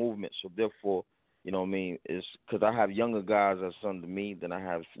as a movement. So therefore, it's because I have younger guys that's under me, then I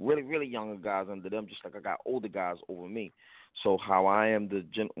have really, really younger guys under them, just like I got older guys over me. So how I am the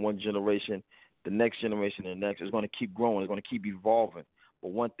one generation, the next generation, and the next is going to keep growing. It's going to keep evolving.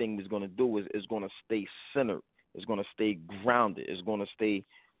 But one thing it's going to do is it's going to stay centered. It's going to stay grounded. It's going to stay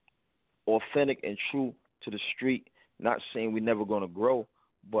authentic and true to the street. Not saying we're never going to grow,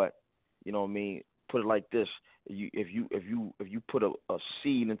 but put it like this: if you put a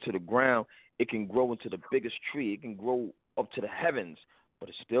seed into the ground, it can grow into the biggest tree. It can grow up to the heavens, but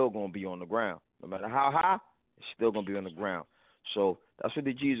it's still going to be on the ground. No matter how high, it's still going to be on the ground. So that's what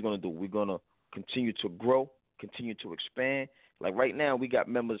the G is going to do. We're going to continue to grow, continue to expand. Like right now, we got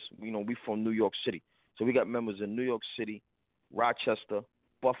members, we from New York City. So we got members in New York City, Rochester,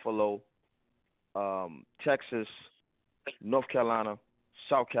 Buffalo, Texas, North Carolina,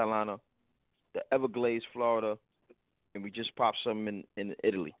 South Carolina, the Everglades, Florida, and we just popped something in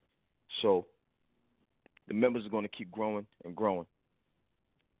Italy. So the members are going to keep growing and growing.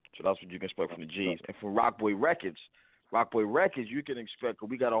 So that's what you can expect from the G's. And from ROCKBOY Records, you can expect, because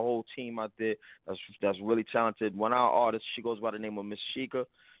we got a whole team out there that's really talented. One of our artists, she goes by the name of Miss Sheikah.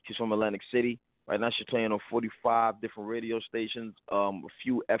 She's from Atlantic City. Right now she's playing on 45 different radio stations, a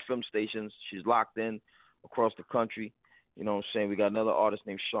few FM stations. She's locked in across the country. You know what I'm saying? We got another artist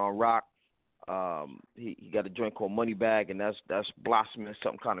named Sean Rock. He got a joint called Money Bag, and that's blossoming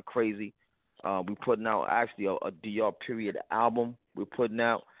something kind of crazy. We're putting out actually a DR period album we're putting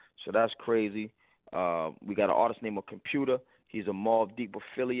out, so that's crazy. We got an artist named Computer. He's a Mobb Deep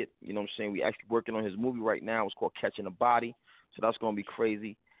affiliate. You know what I'm saying? We actually working on his movie right now. It's called Catching a Body, so that's going to be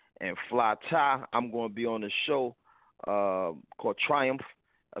crazy. And Fly Ty, I'm going to be on the show called Triumph.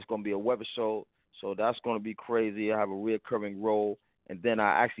 That's going to be a webisode, so that's going to be crazy. I have a reoccurring role. And then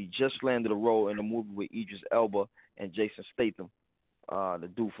I actually just landed a role in a movie with Idris Elba and Jason Statham, the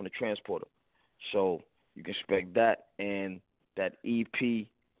dude from The Transporter. So you can expect that, and that EP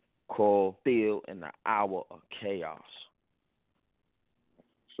called Steel in the Hour of Chaos.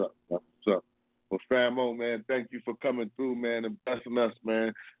 What's up? Well, Famo, man, thank you for coming through, man, and blessing us,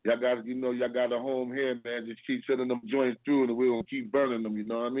 man. Y'all got a home here, man. Just keep sending them joints through, and we're going to keep burning them, you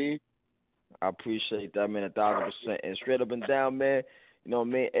know what I mean? I appreciate that, man, 1,000%. And straight up and down, man, you know what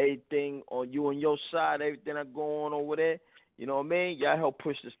I mean? Everything on you and your side, everything that go on over there, you know what I mean? Y'all help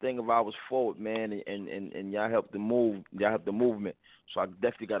push this thing of ours forward, man, and y'all help the movement. So I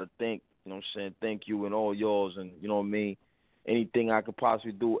definitely got to thank, you know what I'm saying, thank you and all yours, and you know what I mean? Anything I could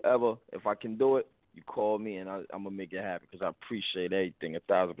possibly do ever, if I can do it, you call me, and I'm going to make it happen, because I appreciate everything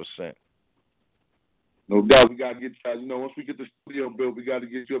 1,000%. No doubt, we got to get you, once we get the studio built, we got to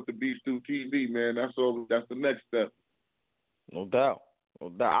get you up to Beast 2 TV, man. That's the next step. No doubt.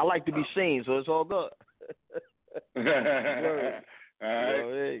 I like to be seen, so it's all good. All right.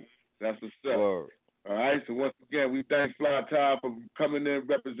 Hey. That's what's up. Word. All right, so once again, we thank Fly Ty for coming in,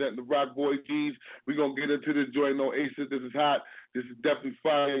 representing the ROCKBOY G's. We're going to get into this joint on Aces. This is hot. This is definitely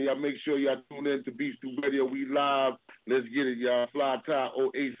fire. Y'all make sure y'all tune in to Beast 2 Radio. We live. Let's get it, y'all. Fly Ty,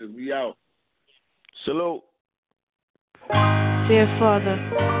 Oasis. We out. Salute. Dear Father,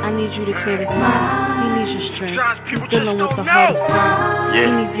 I need you to clear his mind. He needs your strength. He's dealing with the hardest time. He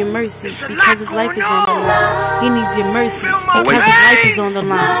needs your mercy because his life is on the line. He needs your mercy because his life is on the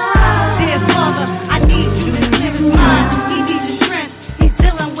line. Dear Father, I need you to clear his mind. He needs your strength. He's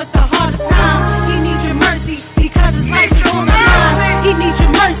dealing with the hardest time. He needs your mercy because his life is on the line. He needs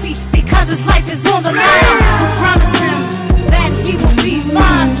your mercy because his life is on the line. You promised him that he will be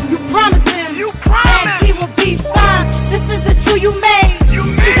fine. You promised him that he will be fine. This is the true you made.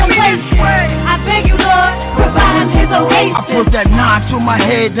 He's a waste. I beg you, Lord, provide him his oasis. I put that 9 to my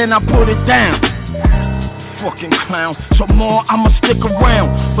head, then I put it down. fucking clown. So more, I'ma stick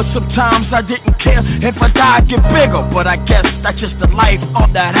around. But sometimes I didn't care if I die, I'd get bigger. But I guess that's just the life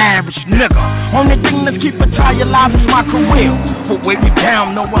of that average nigga. Only thing that's keep a tie alive is my career. But way me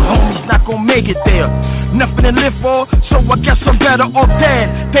down, know a homie's not gonna make it there. Nothing to live for, so I guess I'm better off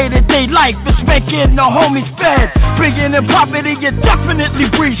dead. Day-to-day life is making the homies fed. Being in poverty, it definitely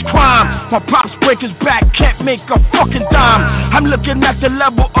breeds crime. My pops break his back, can't make a fucking dime. I'm looking at the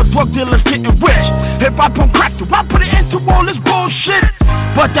level of drug dealers getting rich. If I pump crack, do I put it into all this bullshit?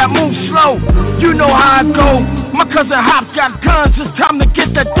 But that moves slow, you know how I go. My cousin Hop got guns, it's time to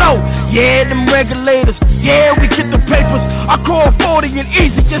get that dough. Yeah, them regulators, yeah, we get the papers. I call 40 and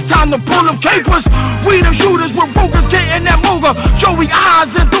easy, it's time to pull them capers. We the shooters with Ruger, getting that Mooger. Joey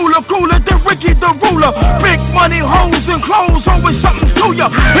Eyes and Dula cooler than Ricky the ruler. Big money, hoes and clothes, always something to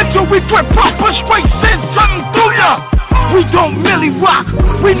ya. Until we grip proper straight, send something through ya. We don't Millie rock,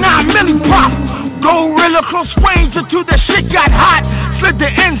 we not Millie pop. Gorilla close range until the shit got hot. Slid the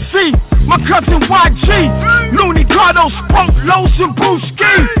NC, my cousin YG, Looney Cardo, Spunk, Los, and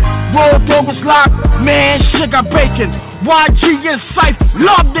Brewski. Raw dog was locked, man, shit got bacon. YG and Syph,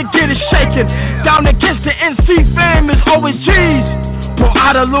 love to get it shaken. Down against the NC fam is always G's. Pour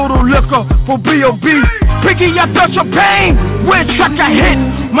out a little liquor for B.O.B. Piggy, I felt your pain when track I hit.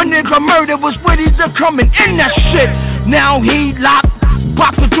 My nigga Murder was ready to come and end that shit. Now he locked,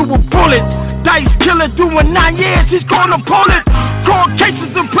 about to do a bullet. Dice killer doing 9 years, he's gonna pull it. Cold cases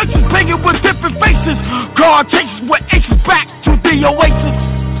and places banging with different faces. Guard cases with aces back to the Oasis.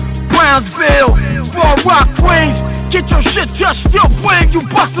 Brownsville, Far Rock, Queens. Get your shit just still when you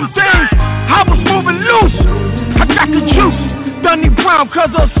bust some things. I was moving loose, I got the juice. Dunny Brown,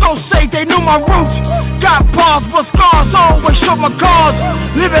 cause of so say they knew my roots. Got bars but scars, always show my cars.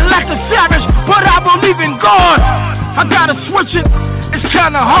 Living like a savage, but I believe in God. I gotta switch it, it's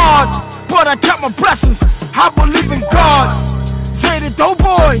kinda hard, but I got my blessings, I believe in God. Say the dope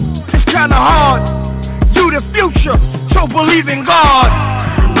boy, it's kinda hard. You the future, so believe in God.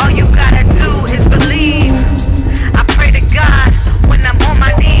 All you gotta do is believe. I pray to God when I'm on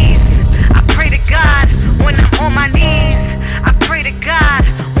my knees. I pray to God when I'm on my knees. I pray to God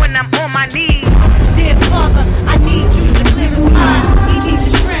when I'm on my knees. Dear Father, I need you to clear his mind. He needs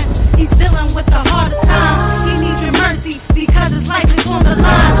your strength, he's dealing with the hardest time. He needs your mercy because his life is on the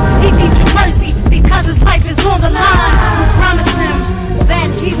line. He needs your mercy because his life is on the line. You promise him that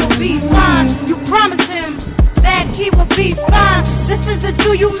he will be fine. You promise him that he will be fine. This is the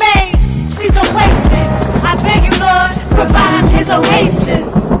do you made. Please don't waste it. I beg you, Lord, provide his oasis.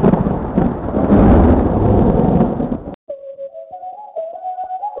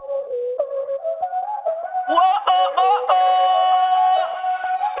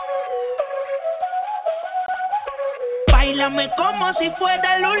 Báilame como si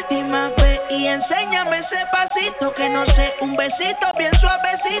fuera la última vez y enséñame ese pasito que no sé, un besito bien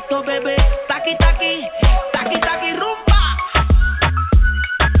suavecito, bebé. Taqui taqui, taqui taqui rumba.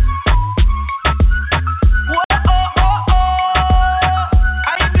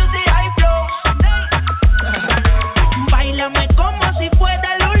 Báilame como si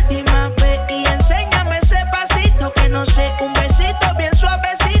fuera la última vez y enséñame ese pasito que no sé, un besito bien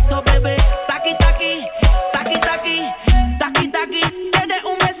suavecito, bebé. Taqui taqui, taqui taqui. Tienes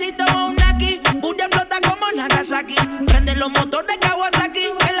un besito o un aquí, una flota como Nagasaki. Prende los motores Kawasaki,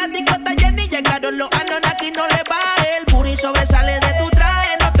 en la disco está llena y llegaron los Anunnaki. No le baje, el puri sobresale de tu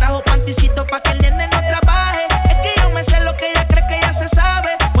traje. No trajo panticito pa' que el nene no trabaje. Es que yo me sé lo que ella cree que ya se sabe.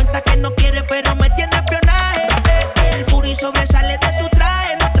 Cuenta que no quiere pero me tiene espionaje. El puri sobresale de tu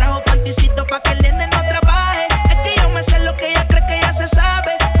traje. No trajo panticito pa' que el nene no trabaje. Es que yo me sé lo que ella cree que ya se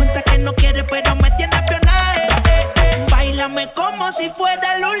sabe. Cuenta que no quiere pero me tiene espionaje. Báilame como si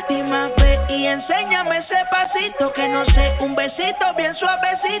fuera la última vez y enséñame ese pasito que no sé, un besito bien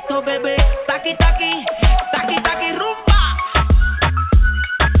suavecito, bebé. Taqui taqui, taqui taqui rumba.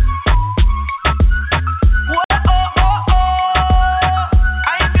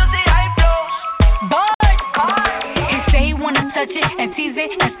 And tease it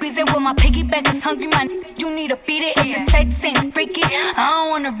and squeeze it with my piggyback is hungry, man. You need to feed it. If the text ain't freaky, I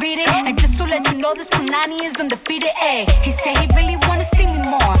don't wanna read it. And just to let you know, this Punani is undefeated. Ayy, he said he really wanna see me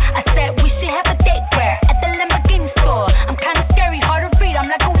more. I said we should have a date where at the Lamborghini store. I'm kinda scary, hard to read. I'm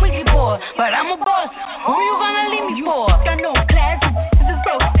like a Ouija board, but I'm a boss. Who you gonna leave me for? Got no class, this is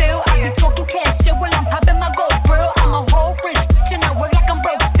broke still. I be talking cash shit while I'm popping my gold grill. I'm a whole rich, and I work like I'm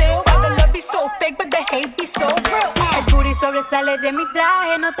broke still. But the love be so fake, but the hate be so real. Sobresale de mi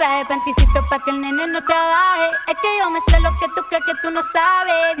traje, no traje panticito pa' que el nene no trabaje. Es que yo me sé lo que tú crees que tú no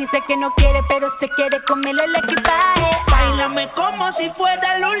sabes. Dice que no quiere, pero se quiere comer el equipaje. Báilame como si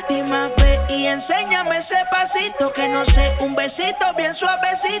fuera la última vez y enséñame ese pasito que no sé, un besito bien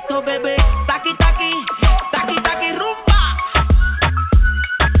suavecito, bebé. Taqui, taqui, taqui, taqui, rumba.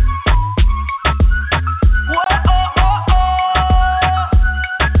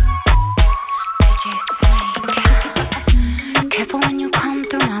 Careful when you come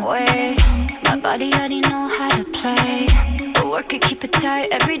through my way. My body already know how to play. But work it, keep it tight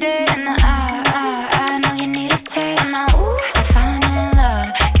every day. And I know you need a taste. Now, ooh, I'm falling in love.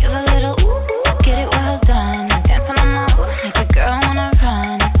 Give a little ooh, get it well done. Dancing on my ooh, make a girl wanna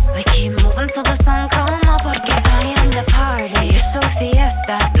run. We keep moving till the sun come up. Porque I am the party. You're so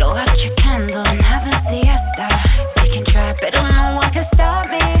fiesta. Blow out your candle and have a siesta. We can try, but no one can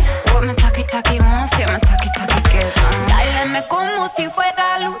stop me. What my talkie wants, yeah, my talkie gets on. Báilame como si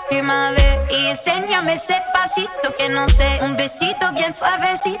fuera la última vez y enséñame ese pasito que no sé, un besito bien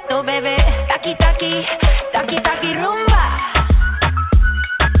suavecito, bebé. Taqui, taqui, taqui, taqui, rumba.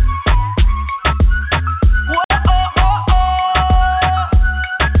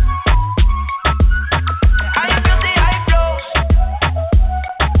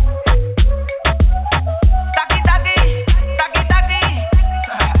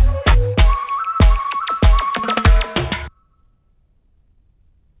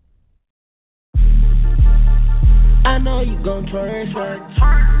 I know you gon' twerk, son.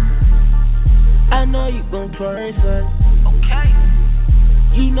 I know you gon' twerk, son. Okay.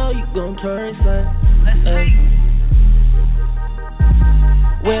 You know you gon' twerk, son. Let's see.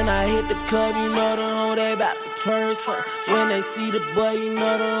 When I hit the club, you know the whole day about to twerk, son. When they see the boy, you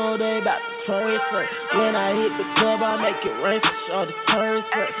know the whole day about to twerk, son. When I hit the club, I make it rain for sure to twerk,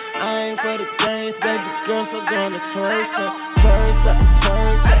 son. I ain't for the games, baby girl, so gonna twerk, son. Twerk, son,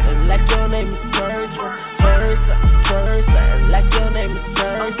 twerk, son. Like your name is twerk, son. Twerk, son, twerk, son. Like your name is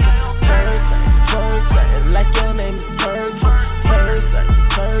twerk, son. Twerk, son, twerk, son. Like your name is twerk, son. Twerk, son,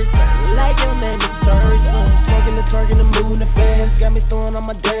 twerk, son. Like your name is twerk, son. Twerking the moving the fast. Got me throwing on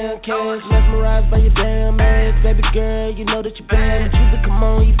my damn cash. Mesmerized by your damn ass. Baby girl, you know that you bad. But you come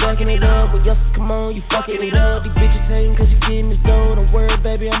on, you backing it up. When y'all come on, you fucking it up. These bitches hating cause you getting this dough. Don't worry,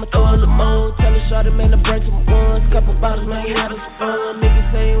 baby, I'ma throw a little more. Tell her shawty, man, to break some ones. Couple bottles, man, you having some fun. Niggas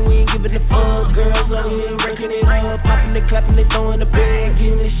saying we ain't giving the fuck. Girls over here breaking it up. Popping it, clapping it, throwing the bag.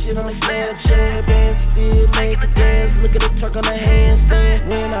 Getting this shit on the Snapchat. Band still make the dance. Look at the truck on the handstand.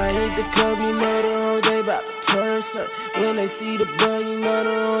 When I hit the club, you know the whole day about to turn, son. When they see the boy, you know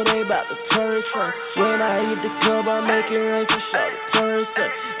the whole day about to turn, son. When I hit the club, I make it rain for sure to turn, son.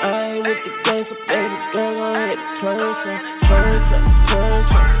 I ain't with the game, so baby girl, go ahead and turn, son. Turn, son, turn,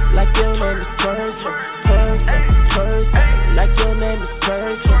 son. Like your name is turn, son. Turn, son, turn, son. Like your name is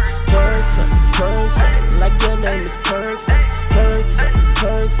turn, son. Turn, son, turn, son. Like your name is turn, son. Turn, son,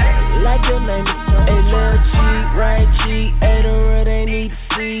 turn, son. Like your name is turn. Hey, little cheat, right cheat. Hey, the world they need to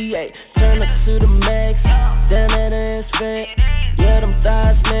see. Hey, turn up to the max. Down at the spec. Yeah, them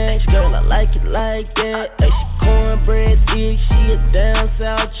thighs match. Girl, I like it like that. Hey, she cornbread thick. She a down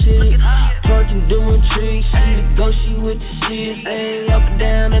south chick. Twerking, doing tricks. She the go, she with the shit. Hey, up and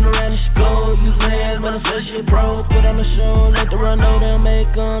down and around she go. Use my hands when I say she pro. Put on the show, let the run know they'll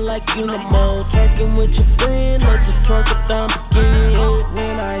make on like you no more. Twerking with your friend, let the twerk a thumb begin.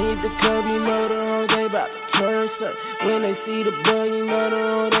 When I hit the club, you know the whole day about to turn, son. When they see the boy, you know the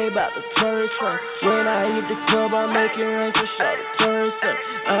whole day about to turn, son. When I hit the club, I make it rain for sure to turn, son.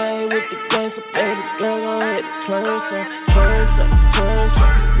 I ain't with the game, so baby girl, go ahead and turn, son. Turn, son, turn,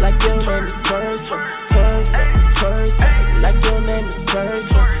 son. Like your name is turn, son. Turn, son, turn, son. Like your name is turn,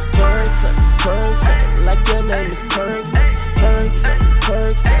 son. Turn, son, turn, son. Like your name is turn, son. Turn, son,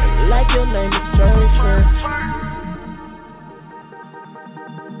 turn, son. Like your name is turn, son.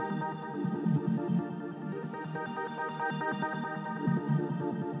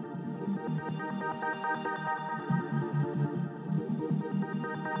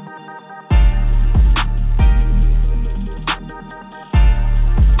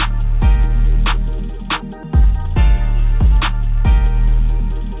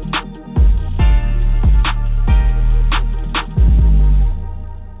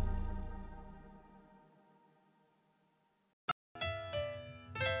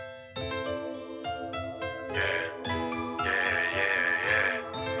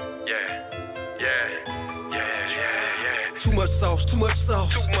 Too much sauce,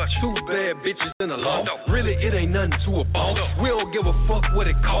 too bad bitches in the law. Really, it ain't nothing to a boss. We don't give a fuck what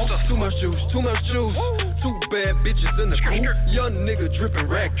it costs. Too much juice, too much juice. Two bad bitches in the coop. Young nigga dripping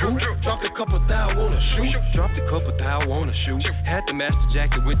rag juice. Dropped a couple thou on a shoe. Dropped a couple thou on a shoe. Had the master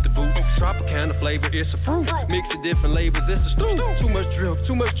jacket with the boot. Tropicana flavor, it's a fruit. Mix of different labels, it's a stew. Too much drill,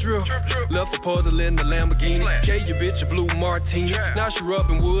 too much drill. Left the puzzle in the Lamborghini. Gave your bitch a blue martini. Now she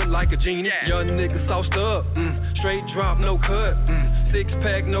rubbing wood like a genie. Young nigga sauced up. Straight drop, no cut. Six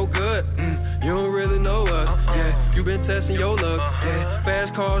pack, no good. You don't really know us. Yeah, you been testing your luck. Yeah,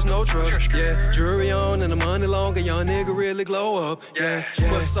 fast cars, no trucks. Yeah, jewelry on and the money long. A young nigga really glow up. Yeah, too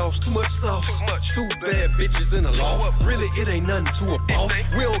much sauce, too much sauce. Two bad bitches in the law. Really, it ain't nothing to a boss.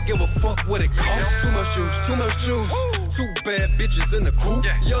 We don't give a fuck what it costs. Too much juice, too much juice. Two bad bitches in the coop.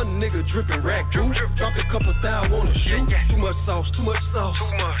 Young nigga dripping rag juice. Dropped a couple thou on a shoe. Too much sauce, too much sauce.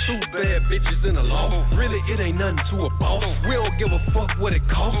 Two bad bitches in the law. Really, it ain't nothing to a boss. We don't give a fuck what it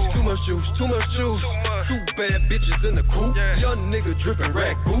costs. Too much juice, too much juice. Two bad bitches in the coop. Young nigga dripping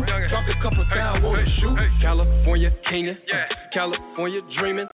rag boot. Dropped a couple thou on a shoe. California Kenya. California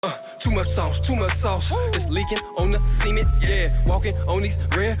dreaming. Too much sauce, too much sauce. It's leaking on the cement. Yeah, walking on these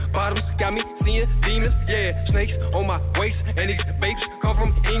red bottoms. Got me seeing demons. Yeah, snakes on my waist. And these babes come from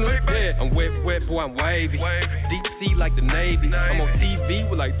England. Yeah, I'm wet, boy, I'm wavy. Deep sea like the Navy. I'm on TV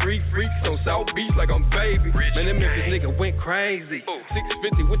with like 3 freaks on South Beach like I'm baby. Man, that Memphis nigga went crazy.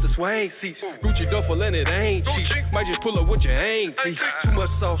 650 with the swing seats. Gucci duffel and it ain't cheap. Might just pull up with your ain't see. Too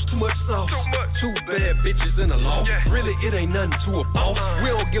much sauce, too much sauce. Two bad bitches in the law. Really, it ain't nothing to a boss. We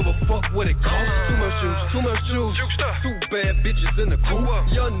don't give a fuck what it costs. Too much juice, too much juice. Two bad bitches in the coop.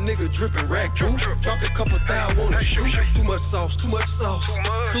 Young nigga dripping rag juice. Dropped a couple thou on a shoe. Too much sauce, too much sauce.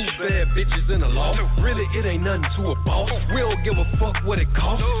 Two bad bitches in the law. Really, it ain't nothing to a boss. We don't give a fuck what it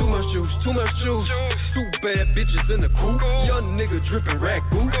costs. Too much juice, too much juice. Two bad bitches in the coop. Young nigga dripping rag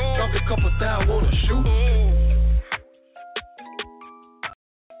boot. Dropped a couple thou on a shoe.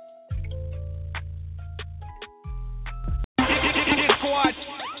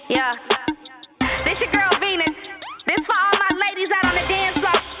 Yeah. This your girl Venus. This for all my ladies out on the dance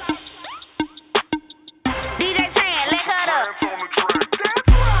floor. DJ Tan, let her up.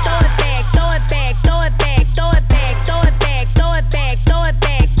 Throw it back, throw it back, throw it back, throw it back, throw it back, throw it back, throw it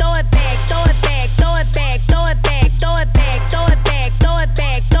back, throw it back, throw it back, throw it back, throw it back, throw it back, throw it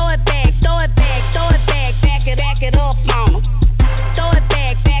back, throw it back, throw it back, throw it back, throw it back, back it up, mama. Throw it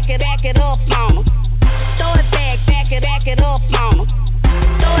back it up, mama. Throw it back it up, mama.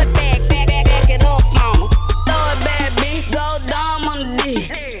 Throw it back it up, mama. Throw it back, bitch, go dumb on the D.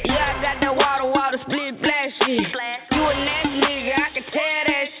 Yeah, I got that water, split, flash shit. You a next nigga, I can tell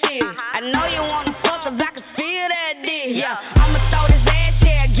that shit. I know you wanna fuck, cause I can feel that dick. Yeah, I'ma throw this ass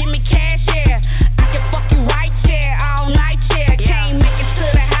here, give me cash here. I can fuck you right here, all night here. Can't make it to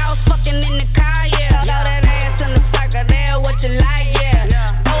the house, fucking in the car, yeah. Throw that ass in the circle, there, what you like,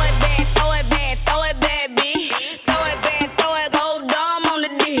 yeah. Throw it back, throw it back, throw it back, bitch. Throw it back, throw it, go dumb on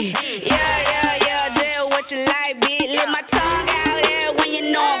the D. Yeah, there, what you like, bitch. Let my tongue out here when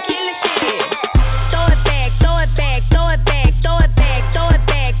you know I'm killing shit. Throw it back, throw it back, throw it back, throw it back, throw it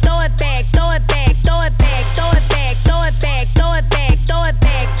back, throw it back, throw it back, throw it back, throw it back, throw it back, throw it back, throw it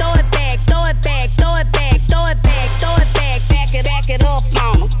back, throw it back, throw it back, throw it back, throw it back, throw it back, back it up,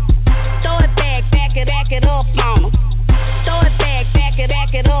 mama. Throw it back it up, mama. Throw it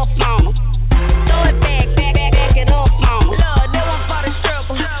back it up, mama. Throw it back it up, mama. Look, this one for the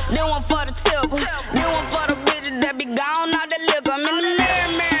stripper, this one for the tipper, this one for the bitches that be gone out the liquor. I'm in the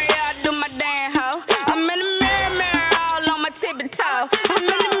mirror, yeah, I do my damn hoe. I'm in the mirror, all on my tippy toe. I'm in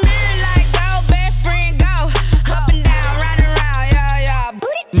the mirror like go, best friend go. Up and down, round and round, yeah.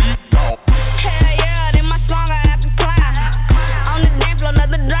 Hell yeah, then my song I have to climb. On the dance floor,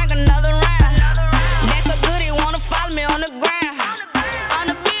 another drink, another round. That's so good, he wanna follow me on the ground. On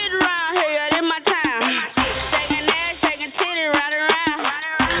the beat around here, this my time. Shaking ass, shaking titty, round and round.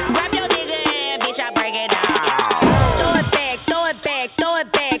 Grab your nigga head, bitch, I break it down. Throw it back, throw it back, throw it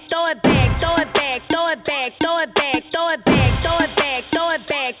back, throw it back, throw it back, throw it back, throw it back, throw it back, throw it back, throw it back, throw it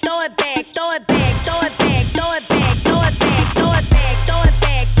back,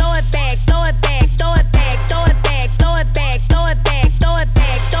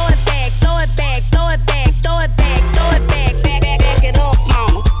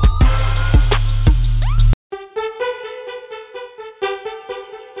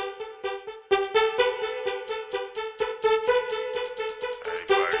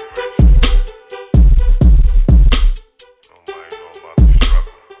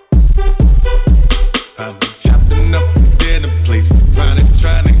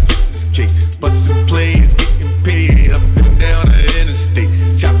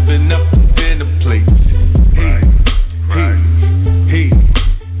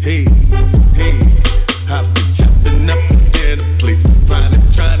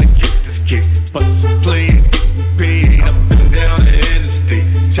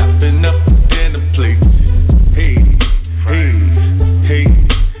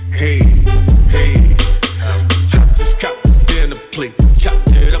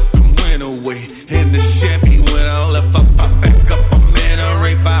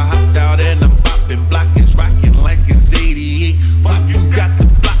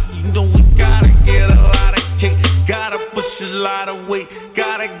 weight.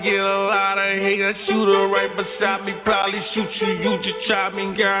 Gotta get a lot of hate. A shooter right beside me, probably shoot you. You just try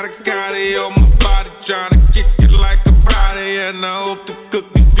me. Got it on my body, tryna kick it like a body. And I hope the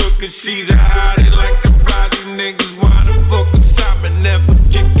cookie cookin', she's a hottie like a body. Niggas wanna fucking stop and never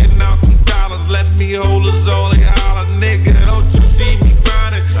kicking out some dollars. Let me hold us all, they holler, nigga. Don't you see me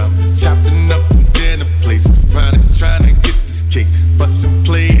grinding? I'm chopping up and down the place, trying to get this cake. Bustin'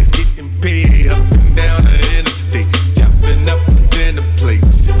 plays, getting paid up and down the interstate. Chopping up and down the place.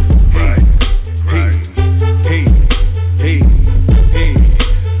 Hey.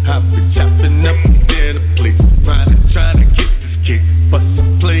 I've been chopping up and down the place, trying to get this cake.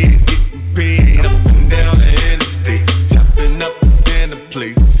 Bustin' plays, getting paid up and down the interstate. Chopping up and down the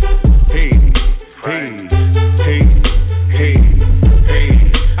place. Hey.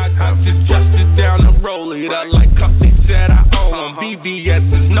 I just trusted down the roll it. I like cups, they said I owe them.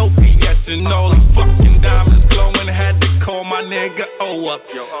 BBS's, no BS and all them fucking diamonds glowing. Had to call my nigga O up.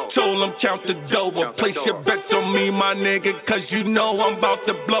 Told him count the dough up. Place your bets on me, my nigga, cause you know I'm about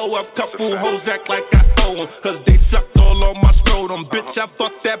to blow up. Couple hoes act like I owe them, cause they sucked all on my scrotum. Bitch, I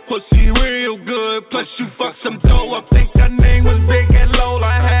fucked that pussy real good. Plus you fucked some dough up. Think her name was Big and Lola.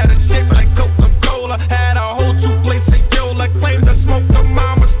 I had a shit like Coca-Cola. Had a whole 2 plates of Yola. Claimed I smoked her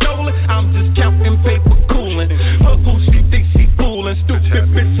mama stole it. I'm just counting paper coolin'. Her who she thinks she foolin'. Stupid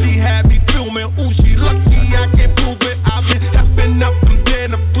bitch, she had me filming. Ooh, she lucky I can prove it. I've been tapping up and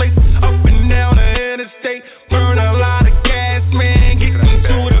down the place, up and down the interstate. Burn a lot of gas, man. Get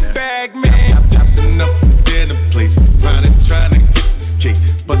into the bag, man. Tapping up and down the place, trying to get this cake.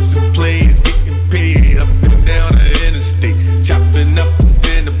 Bustin' plays, getting paid up and down the interstate. Chopping up and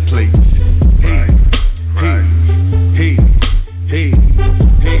down the place. Hey.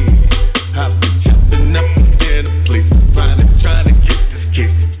 I've been chopping up and down the place, trying to get this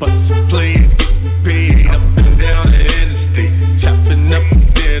cake. Bustin' plays, getting paid up and down the interstate. Chopping up and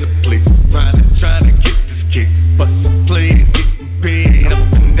down the place, trying to get this cake. Bustin' plays, getting paid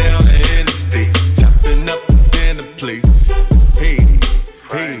up and down the interstate. Chopping up and down the place. Hey.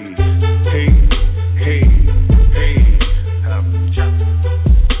 I've been chopping.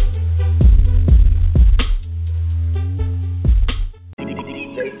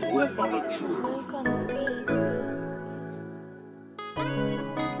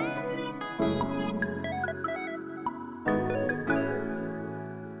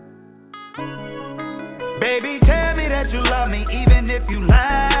 Baby, tell me that you love me, even if you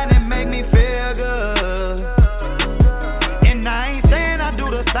lying and make me feel good. And I ain't saying I do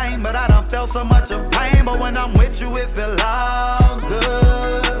the same, but I done felt so much of pain. But when I'm with you, it feel all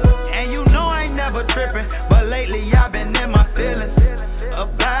good. And you know I ain't never tripping, but lately I've been in my feelings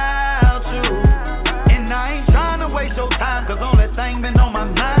about you. And I ain't trying to waste your time, cause only thing been on my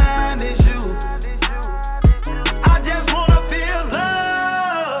mind is you. I just wanna feel love.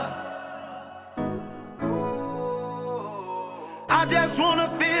 I just wanna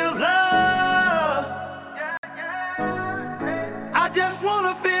feel love. I just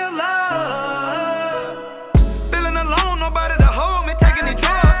wanna feel love. Feeling alone, nobody to hold me. Taking these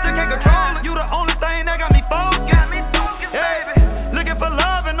drugs, they can't control it. You the only thing that got me focused. Baby, looking for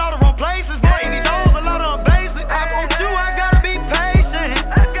love in all the wrong places. Boy, these doors a lot of basic. I want you, I gotta be patient.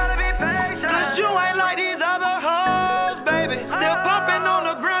 Cause you ain't like these other hoes, baby. Still popping on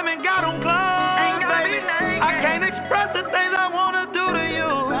the gram and got them clothes, baby. I can't express the things I wanna do to you.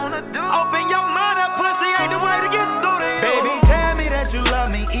 Open your mind up, pussy ain't the way to get through to you. Baby, tell me that you love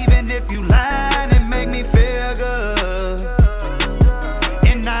me, even if you lying and make me feel good.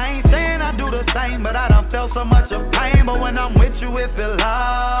 And I ain't saying I do the same, but I done felt so much of pain. But when I'm with you, it feel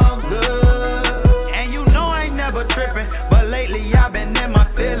all good. And you know I ain't never tripping, but lately I've been in my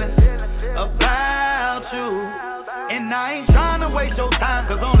feelings about you. And I ain't trying to waste your time,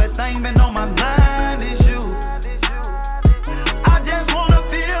 cause only thing been on my mind is you. I just wanna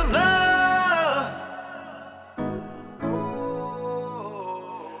feel love.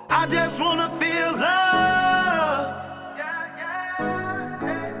 I just wanna feel love.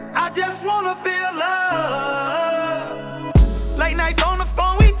 I just wanna feel love. Late nights on the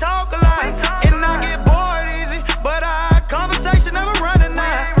phone, we talk a lot. And I get bored easy, but our conversation never running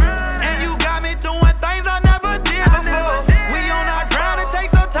out. And you got me doing things I never did before. We on our ground, it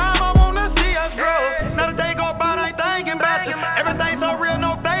takes some time, I wanna see us grow. Another day go by, I ain't thinking about you. Everything's so real,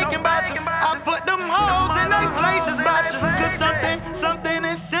 no faking about you. I put them hoes in they places about you. Cause something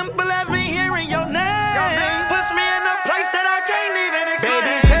as simple as me hearing your name puts me in a place that I can't even explain.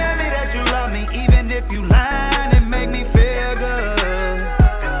 Baby, tell me that you love me, even if you lying and make me feel good.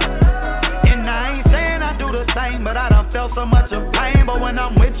 And I ain't saying I do the same, but I done felt so much of pain. But when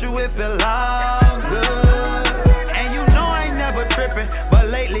I'm with you, it feel all good. And you know I ain't never tripping.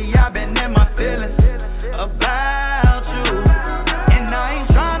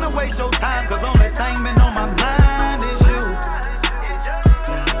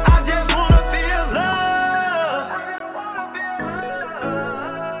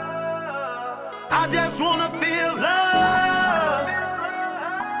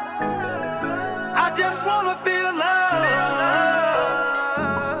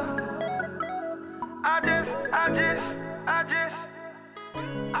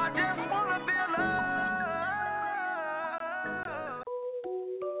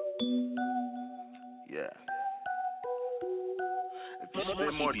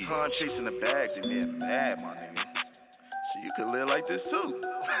 more time chasing the bag than being mad, my nigga. So you could live like this too.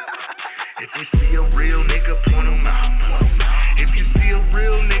 If you see a real nigga, point him out. If you see a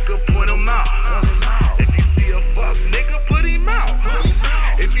real nigga, point him out. If you see a fuck nigga, put him out.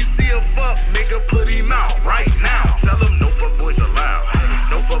 If you see a fuck nigga, put him out right now. Tell him no fuck boys allowed.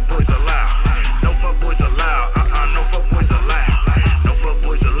 No fuck boys allowed. No fuck boys allowed. No fuck boys allowed. No fuck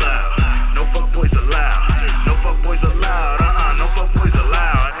boys allowed. No fuck boys allowed. No fuck boys allowed. No fuck boys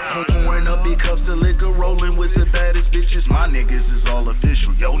allowed. I'm pouring up big cups of liquor, rolling with the baddest bitches. My niggas is all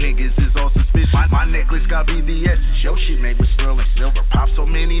official. Yo niggas is all suspicious. My necklace got BBS's. Yo shit made with sterling silver. Pop so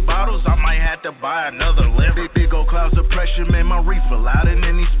many bottles, I might have to buy another liver. Big old clouds of pressure, man, my reefer loud in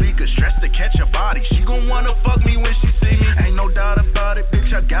any speaker. Stressed to catch a body. She gon' wanna fuck me when she see me. Ain't no doubt about it,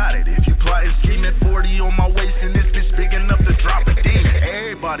 bitch, I got it. If you plotting scheming, 40 on my waist and this bitch big enough to drop a demon.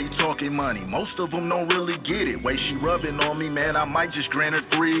 Everybody talking money, most of them don't really get it. Way she rubbing on me, man, I might just grant her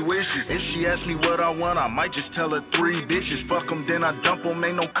 3 wishes. If she asks me what I want, I might just tell her 3 bitches. Fuck them, then I dump them,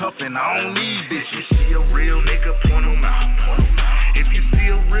 ain't no cuffing, I don't need bitches. If you see a real nigga, point him out. If you see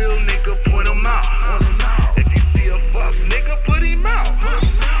a real nigga, point him out. If you see a fuck nigga, put him out.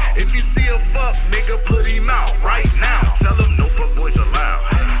 If you see a fuck nigga, put him out right now. Tell him no fuck boys allowed.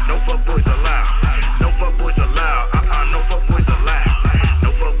 No fuck boys allowed. No fuck boys allowed. No fuck boys allowed.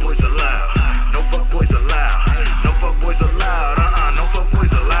 No fuck boys allowed. No fuck boys allowed. No fuck boys allowed. No fuck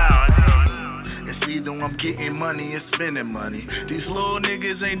boys allowed. It's either I'm getting money or spending money. These little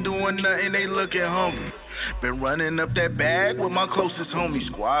niggas ain't doing nothing, they looking hungry. Been running up that bag with my closest homie.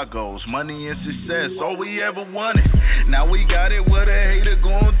 Squad goals, money and success, all we ever wanted. Now we got it, what a hater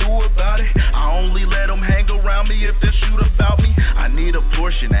gon' do about it? I only let them hang around me if they shoot about me. I need a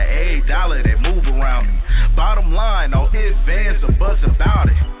portion of every dollar that move around me. Bottom line, no ifs, ands, or buts about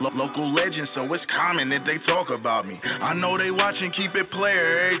it. Local legend, so it's common that they talk about me. I know they watching, keep it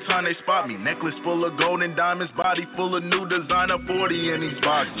player every time they spot me. Necklace full of gold and diamonds, body full of new designer 40 in these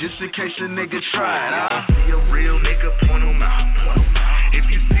boxes. Just in case a nigga tried. If you see a real nigga, point him out. If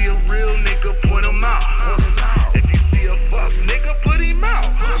you see a real nigga, point him out. If you see a fuck nigga, put him out.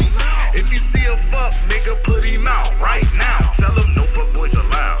 If you see a fuck nigga, put him out right now. Tell him no fuck boys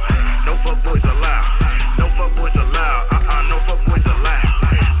allowed. No fuck boys allowed. No fuck boys allowed. No fuck boys allowed.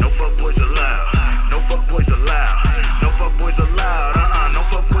 No fuck boys allowed. No fuck boys allowed. No fuck boys allowed. No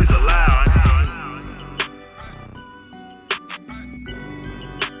fuck boys allowed.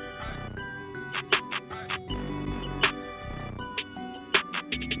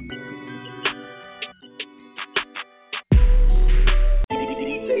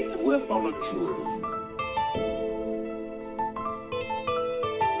 Whip on the truth.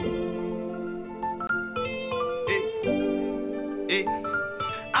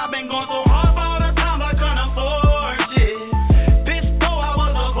 I've been going so hard for all the time I couldn't afford shit. Bitch, though I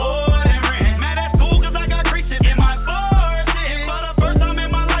was avoiding rent. Mad at school cause I got creases in my forces. For the first time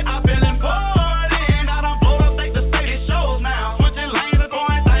in my life I feel important. I done blowed up state to state, it shows now. Switching lanes,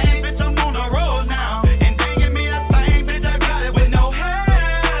 going things, bitch, I'm on the road now. And they give me a thing, bitch, I got it with no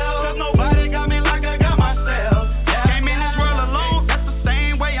help. Cause nobody got me like I got myself. Came in this world alone, that's the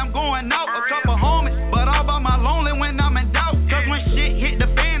same way I'm going out. A couple homies, but all by my lonely when I'm in doubt. Cause when shit hit the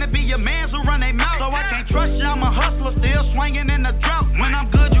fan, it be your mans who run they mouth. So I can't trust you, I'm a hustler, still swinging in the drought. When I'm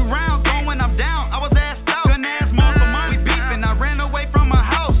good, you round, gone when I'm down. I was asked out, couldn't ask more for money, beefing. I ran away from my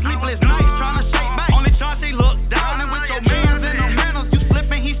house, sleepless nights, trying to shake back. Only chance he looked down, and with your mans in the rentals, you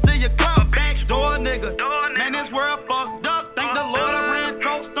slipping, he steal your cup. Backdoor nigga, man, this world fucked up. Thank the Lord I ran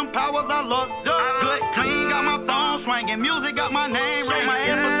close, them powers I looked up. Good, clean, got my phone swinging, music got my name, wrote my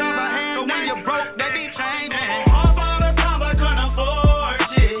episodes I had. So when you broke, they be changing. All for the time I couldn't afford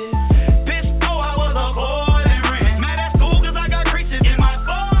shit. Bitch, though I was avoiding rent. Mad at school cause I got creases in my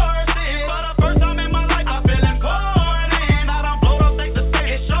forces. For the first time in my life I feel important. I done blowed up state to state,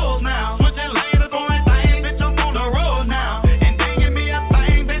 it shows now. Switching lanes, going things, bitch, I'm on the road now. And they give me a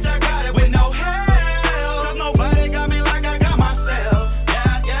thing, bitch, I got it with no help. Cause nobody got me like I got myself.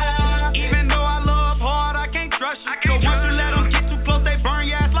 Yeah, yeah. Even though I love hard, I can't trust you. So once you let them get too close, they burn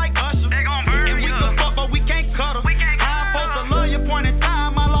your ass like Usher. They gon' burn you. And we can fuck, but we can't cuddle. How I'm supposed to love you, point in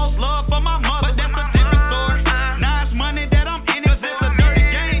time, I lost love for my mother. But that's a different story. Now it's money that I'm in it. Cause it's a dirty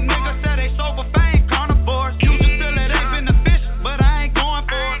game. Niggas say they sold for fame, carnivores. You just feel it ain't beneficial, but I ain't going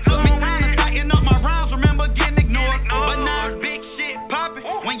for it. Took me time to tighten up my rhymes, remember getting ignored. But now it's big shit popping.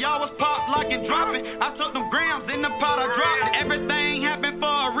 When y'all was pop, locking, dropping, I took them grams in the pot, I dropped it. Everything happened for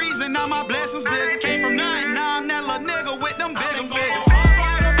a reason, now my blessings big. Came from nothing, now I'm that little nigga with them big and big.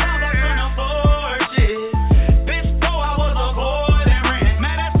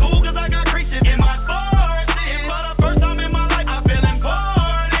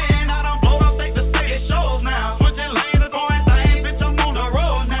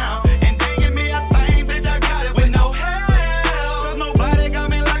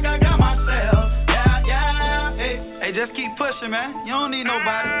 man. You don't need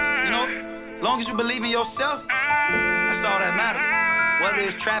nobody, you know. As long as you believe in yourself, that's all that matters. Whether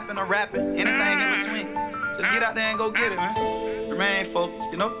it's trapping or rapping, anything in between. Just get out there and go get it, man. Remain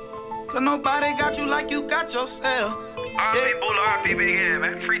focused, you know. Cause nobody got you like you got yourself. RP Bula, RP Big Head,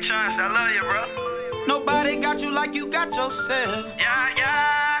 man. Free chance, I love you, bro. Nobody got you like you got yourself. Yeah,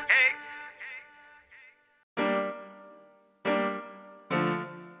 hey.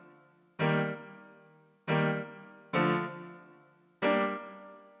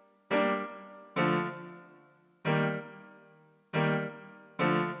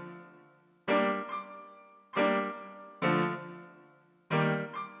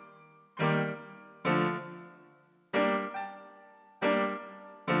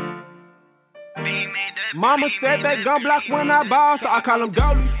 Mama said they gun block when I ball, so I call them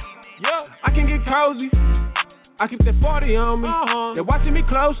goalies. Yeah, I can get cozy. I keep that 40 on me. They're watching me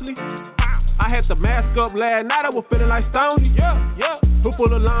closely. I had the mask up last night, I was feeling like Stoney. Yeah. Who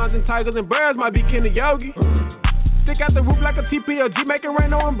full of lions and tigers and birds might be Kenny Yogi. Stick out the roof like a TPLG, make it rain,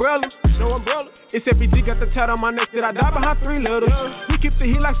 no umbrellas. No umbrella. It's FBG, got the tat on my neck that I die behind 3 letters. We keep the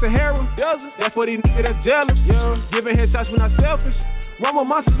heat like Sahara. That's for these niggas that's jealous. Giving headshots when I'm selfish. Run with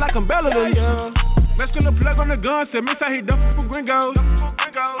monsters like I'm Bella. Muscular plug on the gun, said miss how he dump for gringos.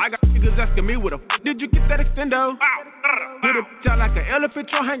 I got niggas asking me where the f did you get that extendo? Hit a bitch out like an elephant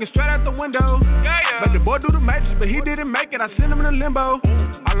trunk hanging straight out the window. But the boy do the matrix, but he didn't make it, I sent him in a limbo.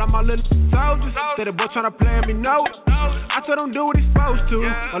 All of my little soldiers, said the boy tryna play me no. I told him do what he's supposed to.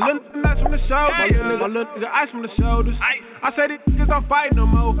 My little nuts from the shoulders, my little nigga ice from the shoulders. I said these niggas don't fight no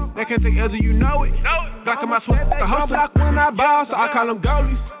more. They can't take L's, you know it. Back in my sweat, the whole block when I ball, so I call them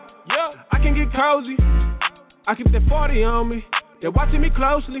goalies. Yeah, I can get cozy. I keep that 40 on me. They're watching me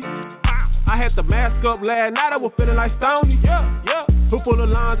closely. I had the mask up last night, I was feeling like Stoney. Yeah. Who full of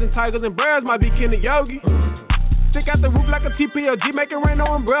lions and tigers and birds might be Kenny Yogi. Stick out the roof like a TPLG, make it rain, no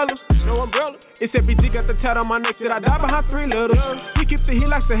umbrellas. No umbrella. It's FBG, got the tat on my neck that I die behind 3 letters. We keep the heat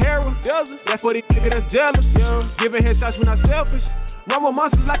like Sahara. That's for these niggas that's jealous. Giving headshots when I'm selfish. Run with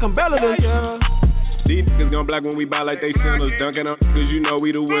monsters like I'm Bella. These niggas gon' block when we buy like they sinners. Dunking on niggas, you know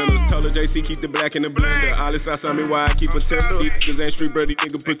we the winners. Told her JC keep the black in the blender. All this outside me why I keep a tender. These niggas ain't street bird, these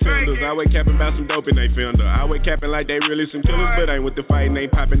niggas pretenders. I wait capping about some dope in they fender. I wait capping like they really some killers, but ain't with the fighting,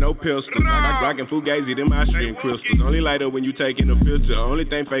 ain't popping no pistols. I got Glock and Fugazi, them Austrian crystals. Only light up when you taking a picture. Only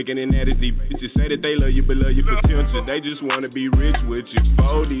thing faking in that is these bitches say that they love you, but love you for potential. They just wanna be rich with you.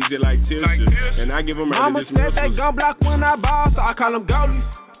 Fold easy like Tilda. And I give them Mama said they gon' block when I ball, so I call them goalies.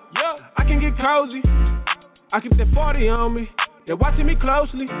 Yeah, I can get cozy. I keep that 40 on me. They're watching me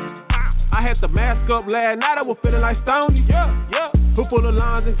closely. I had the mask up last night, I was feeling like Stoney. Yeah. Who full of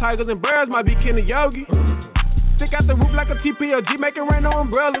lions and tigers and birds might be Kenny Yogi. Stick out the roof like a TPLG, make it rain, no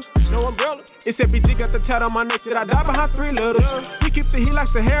umbrellas. No umbrella. It's FBG, got the tat on my neck that I die behind 3 letters. We keep the heat like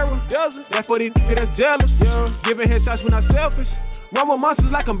Sahara. That's for these niggas that's jealous. Giving headshots when I'm selfish. Run with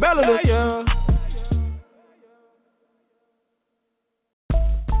monsters like I'm Bella.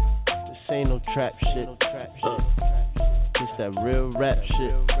 Ain't no trap shit. Just that real rap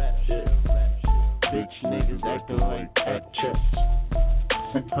shit. Bitch niggas acting like actress.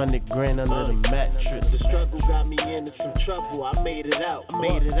 100 grand under the mattress. The struggle got me into some trouble. I made it out.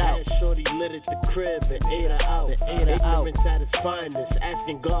 Shorty lit at the crib and ate her out. Ignorance at its finest.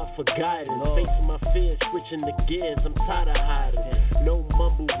 Asking God for guidance. Facing my fears, switching the gears. I'm tired of hiding. No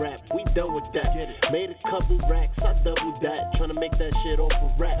mumble rap, we done with that. Made a couple racks, I doubled that. Tryna make that shit off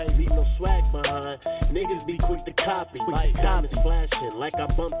a rap. Leave no swag behind. Niggas be quick to copy. Diamonds flashing like I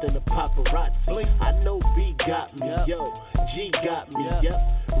bumped in the paparazzi. I know B got me, yo. G got me, yep.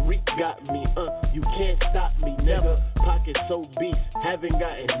 Reek got me, you can't stop me, never. Pocket so beast, haven't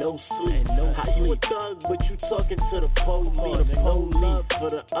gotten no sleep. How you a thug, but you talking to the police? No love for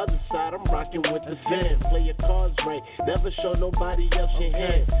the other side, I'm rocking with the fam. Play your cards right, never show nobody else your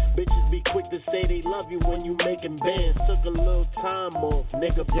hand. Bitches be quick to say they love you when you making bands. Took a little time off,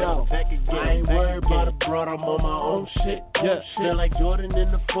 nigga, but back again. I ain't worried about a broad, I'm on my own shit. Feel like Jordan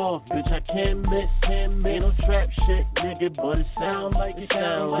in the fourth, bitch, I can't miss. Ain't no trap shit, nigga, but it sound like it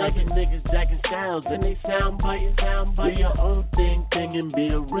sound like it. Niggas jacking sounds and they sound biting. Do your own thing and be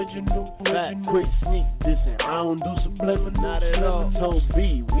original. Quick sneak dissing, I don't do subliminal. Not at all. Told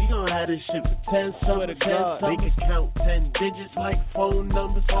B, we gon' have this shit for 10 summers. They can count 10 digits like phone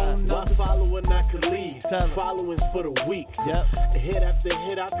numbers. One following I could leave. Followings for the week. Hit after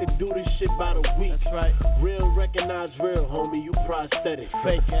hit, I could do this shit by the week. That's right. Real recognize real, homie, you prosthetic.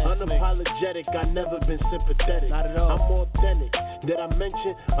 Fake unapologetic, I never been sympathetic. Not at all. I'm authentic. Did I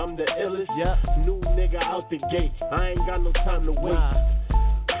mention I'm the illest? New nigga out the gate. I ain't got no time to wait.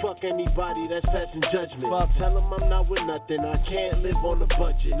 fuck anybody that's passing judgment. Tell them I'm not with nothing, I can't live on a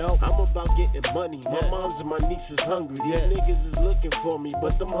budget. I'm about getting money, my moms and my nieces hungry. These niggas is looking for me,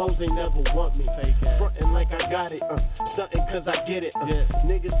 but them hoes ain't never want me. Frontin' like I got it, stuntin' cause I get it.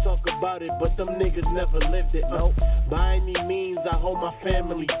 Niggas talk about it, but them niggas never lived it. By any means, I hold my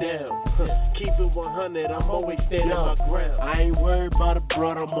family down. Keep it 100, I'm always standing my ground. I ain't worried about a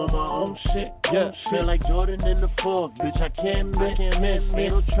broad, I'm on my own shit. Feel like Jordan in the Ford, bitch, I can't miss.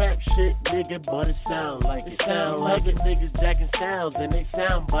 Ain't no trap shit, nigga, but it sound like it. Other niggas jacking sounds and they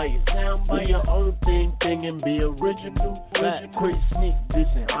sound biased. Do your own thing and be original. Quit sneak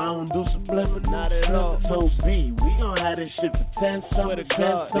dissing, I don't do subliminal. Not at all. So B, we gon' have this shit for 10 summers.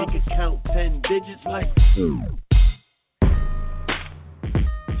 Make it count 10 digits like.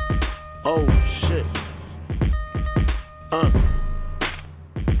 Oh shit.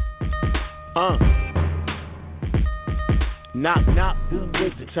 Knock, knock, who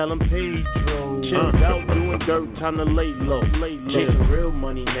with it? Tell him Pedro. Chilled out, doing dirt, time to lay low. Chasing real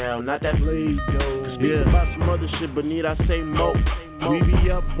money now, not that Play-Doh. Speak about some other shit, but need I say more? We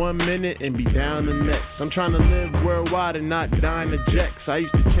be up 1 minute and be down the next. I'm trying to live worldwide and not die in the jacks. I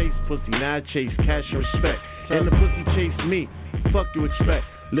used to chase pussy, now I chase cash and respect. And the pussy chase me, fuck you expect.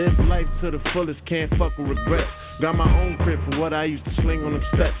 Live life to the fullest, can't fuck with regrets. Got my own crib for what I used to sling on them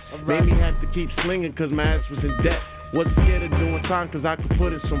steps. Made me have to keep slinging cause my ass was in debt. Wasn't scared of doing time cause I could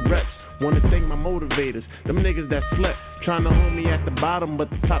put in some reps. Wanna thank my motivators, them niggas that slept. Trying to hold me at the bottom, but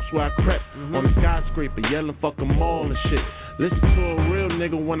the top's where I crept. On the skyscraper, yelling fuck 'em all and shit. Listen to a real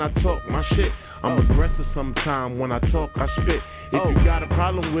nigga when I talk my shit. I'm aggressive sometime, when I talk I spit. If you got a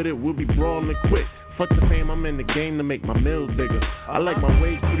problem with it, we'll be brawling quick. Fuck the fame, I'm in the game to make my meals bigger. I like my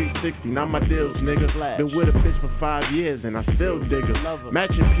wage 360, not my deals, nigga. Been with a bitch for 5 years and I still dig her.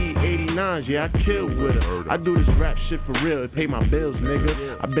 Matching P89s, yeah, I killed with her. I do this rap shit for real, it pay my bills,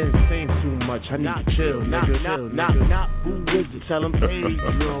 nigga. I been saying too much, I need to chill, nigga. Knock, who with it? Tell him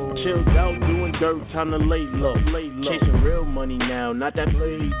Pedro. Chilled out, doing dirt, time to lay low. Chasing real money now, not that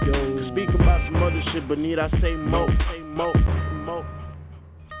Play-Doh. Speak about some other shit, but need I say more?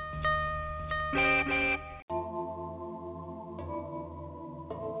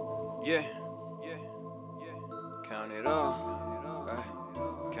 Yeah. Count it up. Right.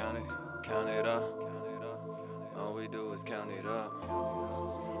 Count it up. All we do is count it up.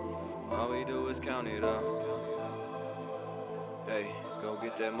 All we do is count it up. Hey, go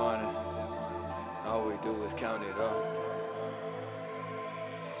get that money. All we do is count it up.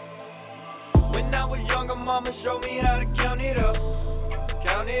 When I was younger, mama showed me how to count it up.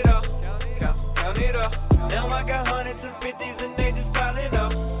 Count it up. Count it up. Now I got hundreds and fifties and they just piling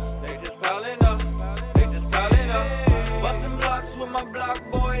up. They just piling up. Bustin' blocks with my block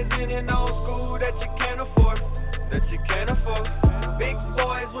boys in an old school that you can't afford. Big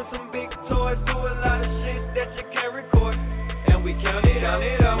boys with some big toys do a lot of shit that you can't record. And we count it up.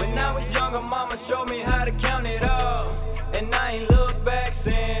 When I was younger, mama showed me how to count it up. And I ain't looked back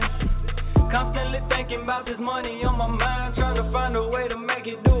since. Constantly thinking about this money on my mind, trying to find a way to make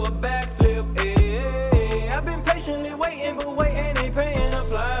it do a backflip. I've been patiently waiting, but waiting ain't paying.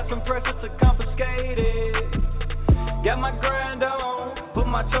 Applied some pressure to confiscate it. Got my grind on, put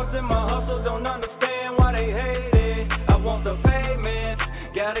my trust in my hustle. Don't understand why they hate it. I want the payment,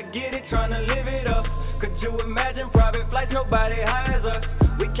 gotta get it, trying to live it up. Could you imagine private flights, nobody hires us.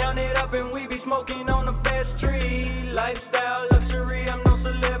 We count it up and we be smoking on the best tree. Lifestyle, luxury, I'm no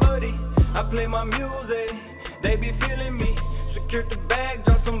celebrity. I play my music, they be feeling me. Secured the bag,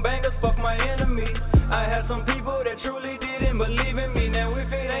 drop some bangers, fuck my enemy. I had some people that truly didn't believe in me. Now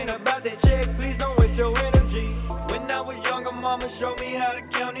if it ain't about that check, please don't waste your energy. When I was younger, mama showed me how to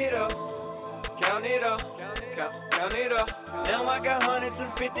count it up. Count it up. Now I got hundreds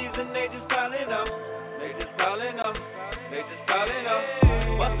and fifties and they just piling up.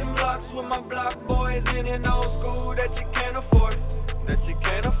 Bustin' blocks with my block boys in an old school that you can't afford.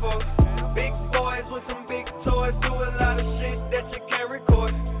 Big boys with some big toys do a lot of shit that you can't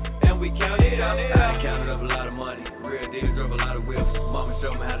record. And we count it up. I counted up a lot of money. Real deals drove a lot of whips. Mama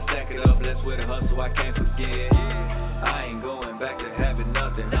showed me how to stack it up. That's where the hustle I can't forget. I ain't going back to having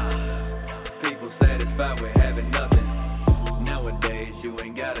nothing. People satisfied with having nothing. Nowadays you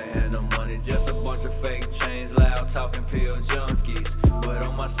ain't gotta have no money. Just a bunch of fake chains, loud talking pill junkies. But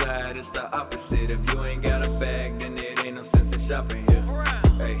on my side it's the opposite. If you ain't got a bag, then it ain't no sense in shopping here.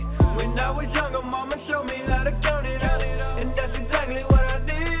 Hey. When I was younger, mama showed me how to count it up. And that's exactly what I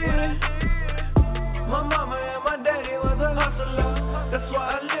did. My mama and my daddy was a hustler. That's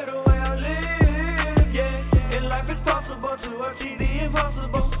why I live the way I live. Yeah, in life it's possible to achieve the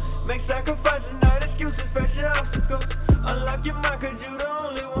impossible. Make sacrifices, not excuses, face your obstacles. lock your mind, cause you the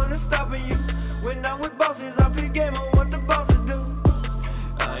only one that's stopping you. When I'm with bosses, I play game on what the bosses do.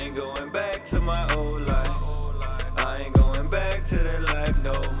 I ain't going back to my old life. I ain't going back to that life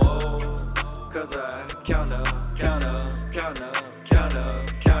no more. Cause I count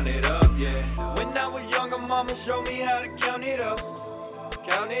it up, yeah. When I was younger, mama showed me how to count it up.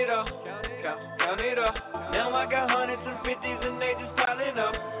 Count it up. Now I got hundreds and fifties and they just piling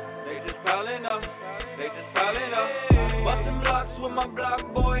up. Bustin' blocks with my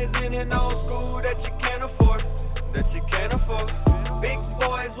block boys in an old school that you can't afford. Big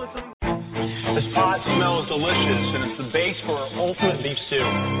boys with some. This pot smells delicious and it's the base for our ultimate beef stew.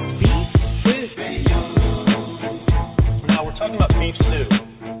 Now we're talking about beef stew.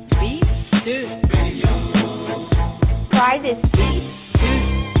 Try this beef.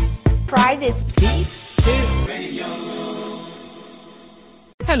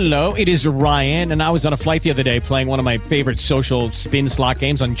 Hello, it is Ryan, and I was on a flight the other day playing one of my favorite social spin slot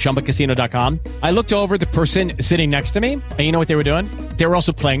games on ChumbaCasino.com. I looked over at the person sitting next to me, and you know what they were doing? They were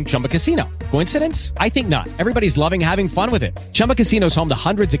also playing Chumba Casino. Coincidence? I think not. Everybody's loving having fun with it. Chumba Casino is home to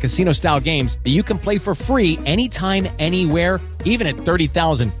hundreds of casino-style games that you can play for free anytime, anywhere, even at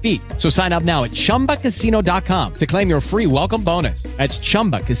 30,000 feet. So sign up now at ChumbaCasino.com to claim your free welcome bonus. That's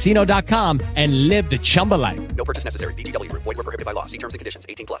ChumbaCasino.com and live the Chumba life. No purchase necessary. VGW. Void where prohibited by law. See terms and conditions.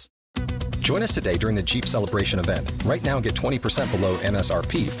 18+. Join us today during the Jeep Celebration event. Right now, get 20% below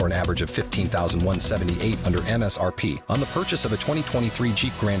MSRP for an average of $15,178 under MSRP on the purchase of a 2023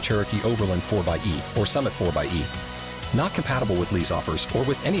 Jeep Grand Cherokee Overland 4xE or Summit 4xE. Not compatible with lease offers or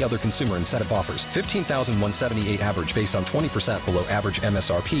with any other consumer incentive offers. $15,178 average based on 20% below average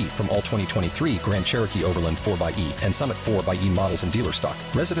MSRP from all 2023 Grand Cherokee Overland 4xE and Summit 4xE models in dealer stock.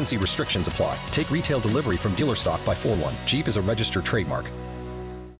 Residency restrictions apply. Take retail delivery from dealer stock by 4/1. Jeep is a registered trademark.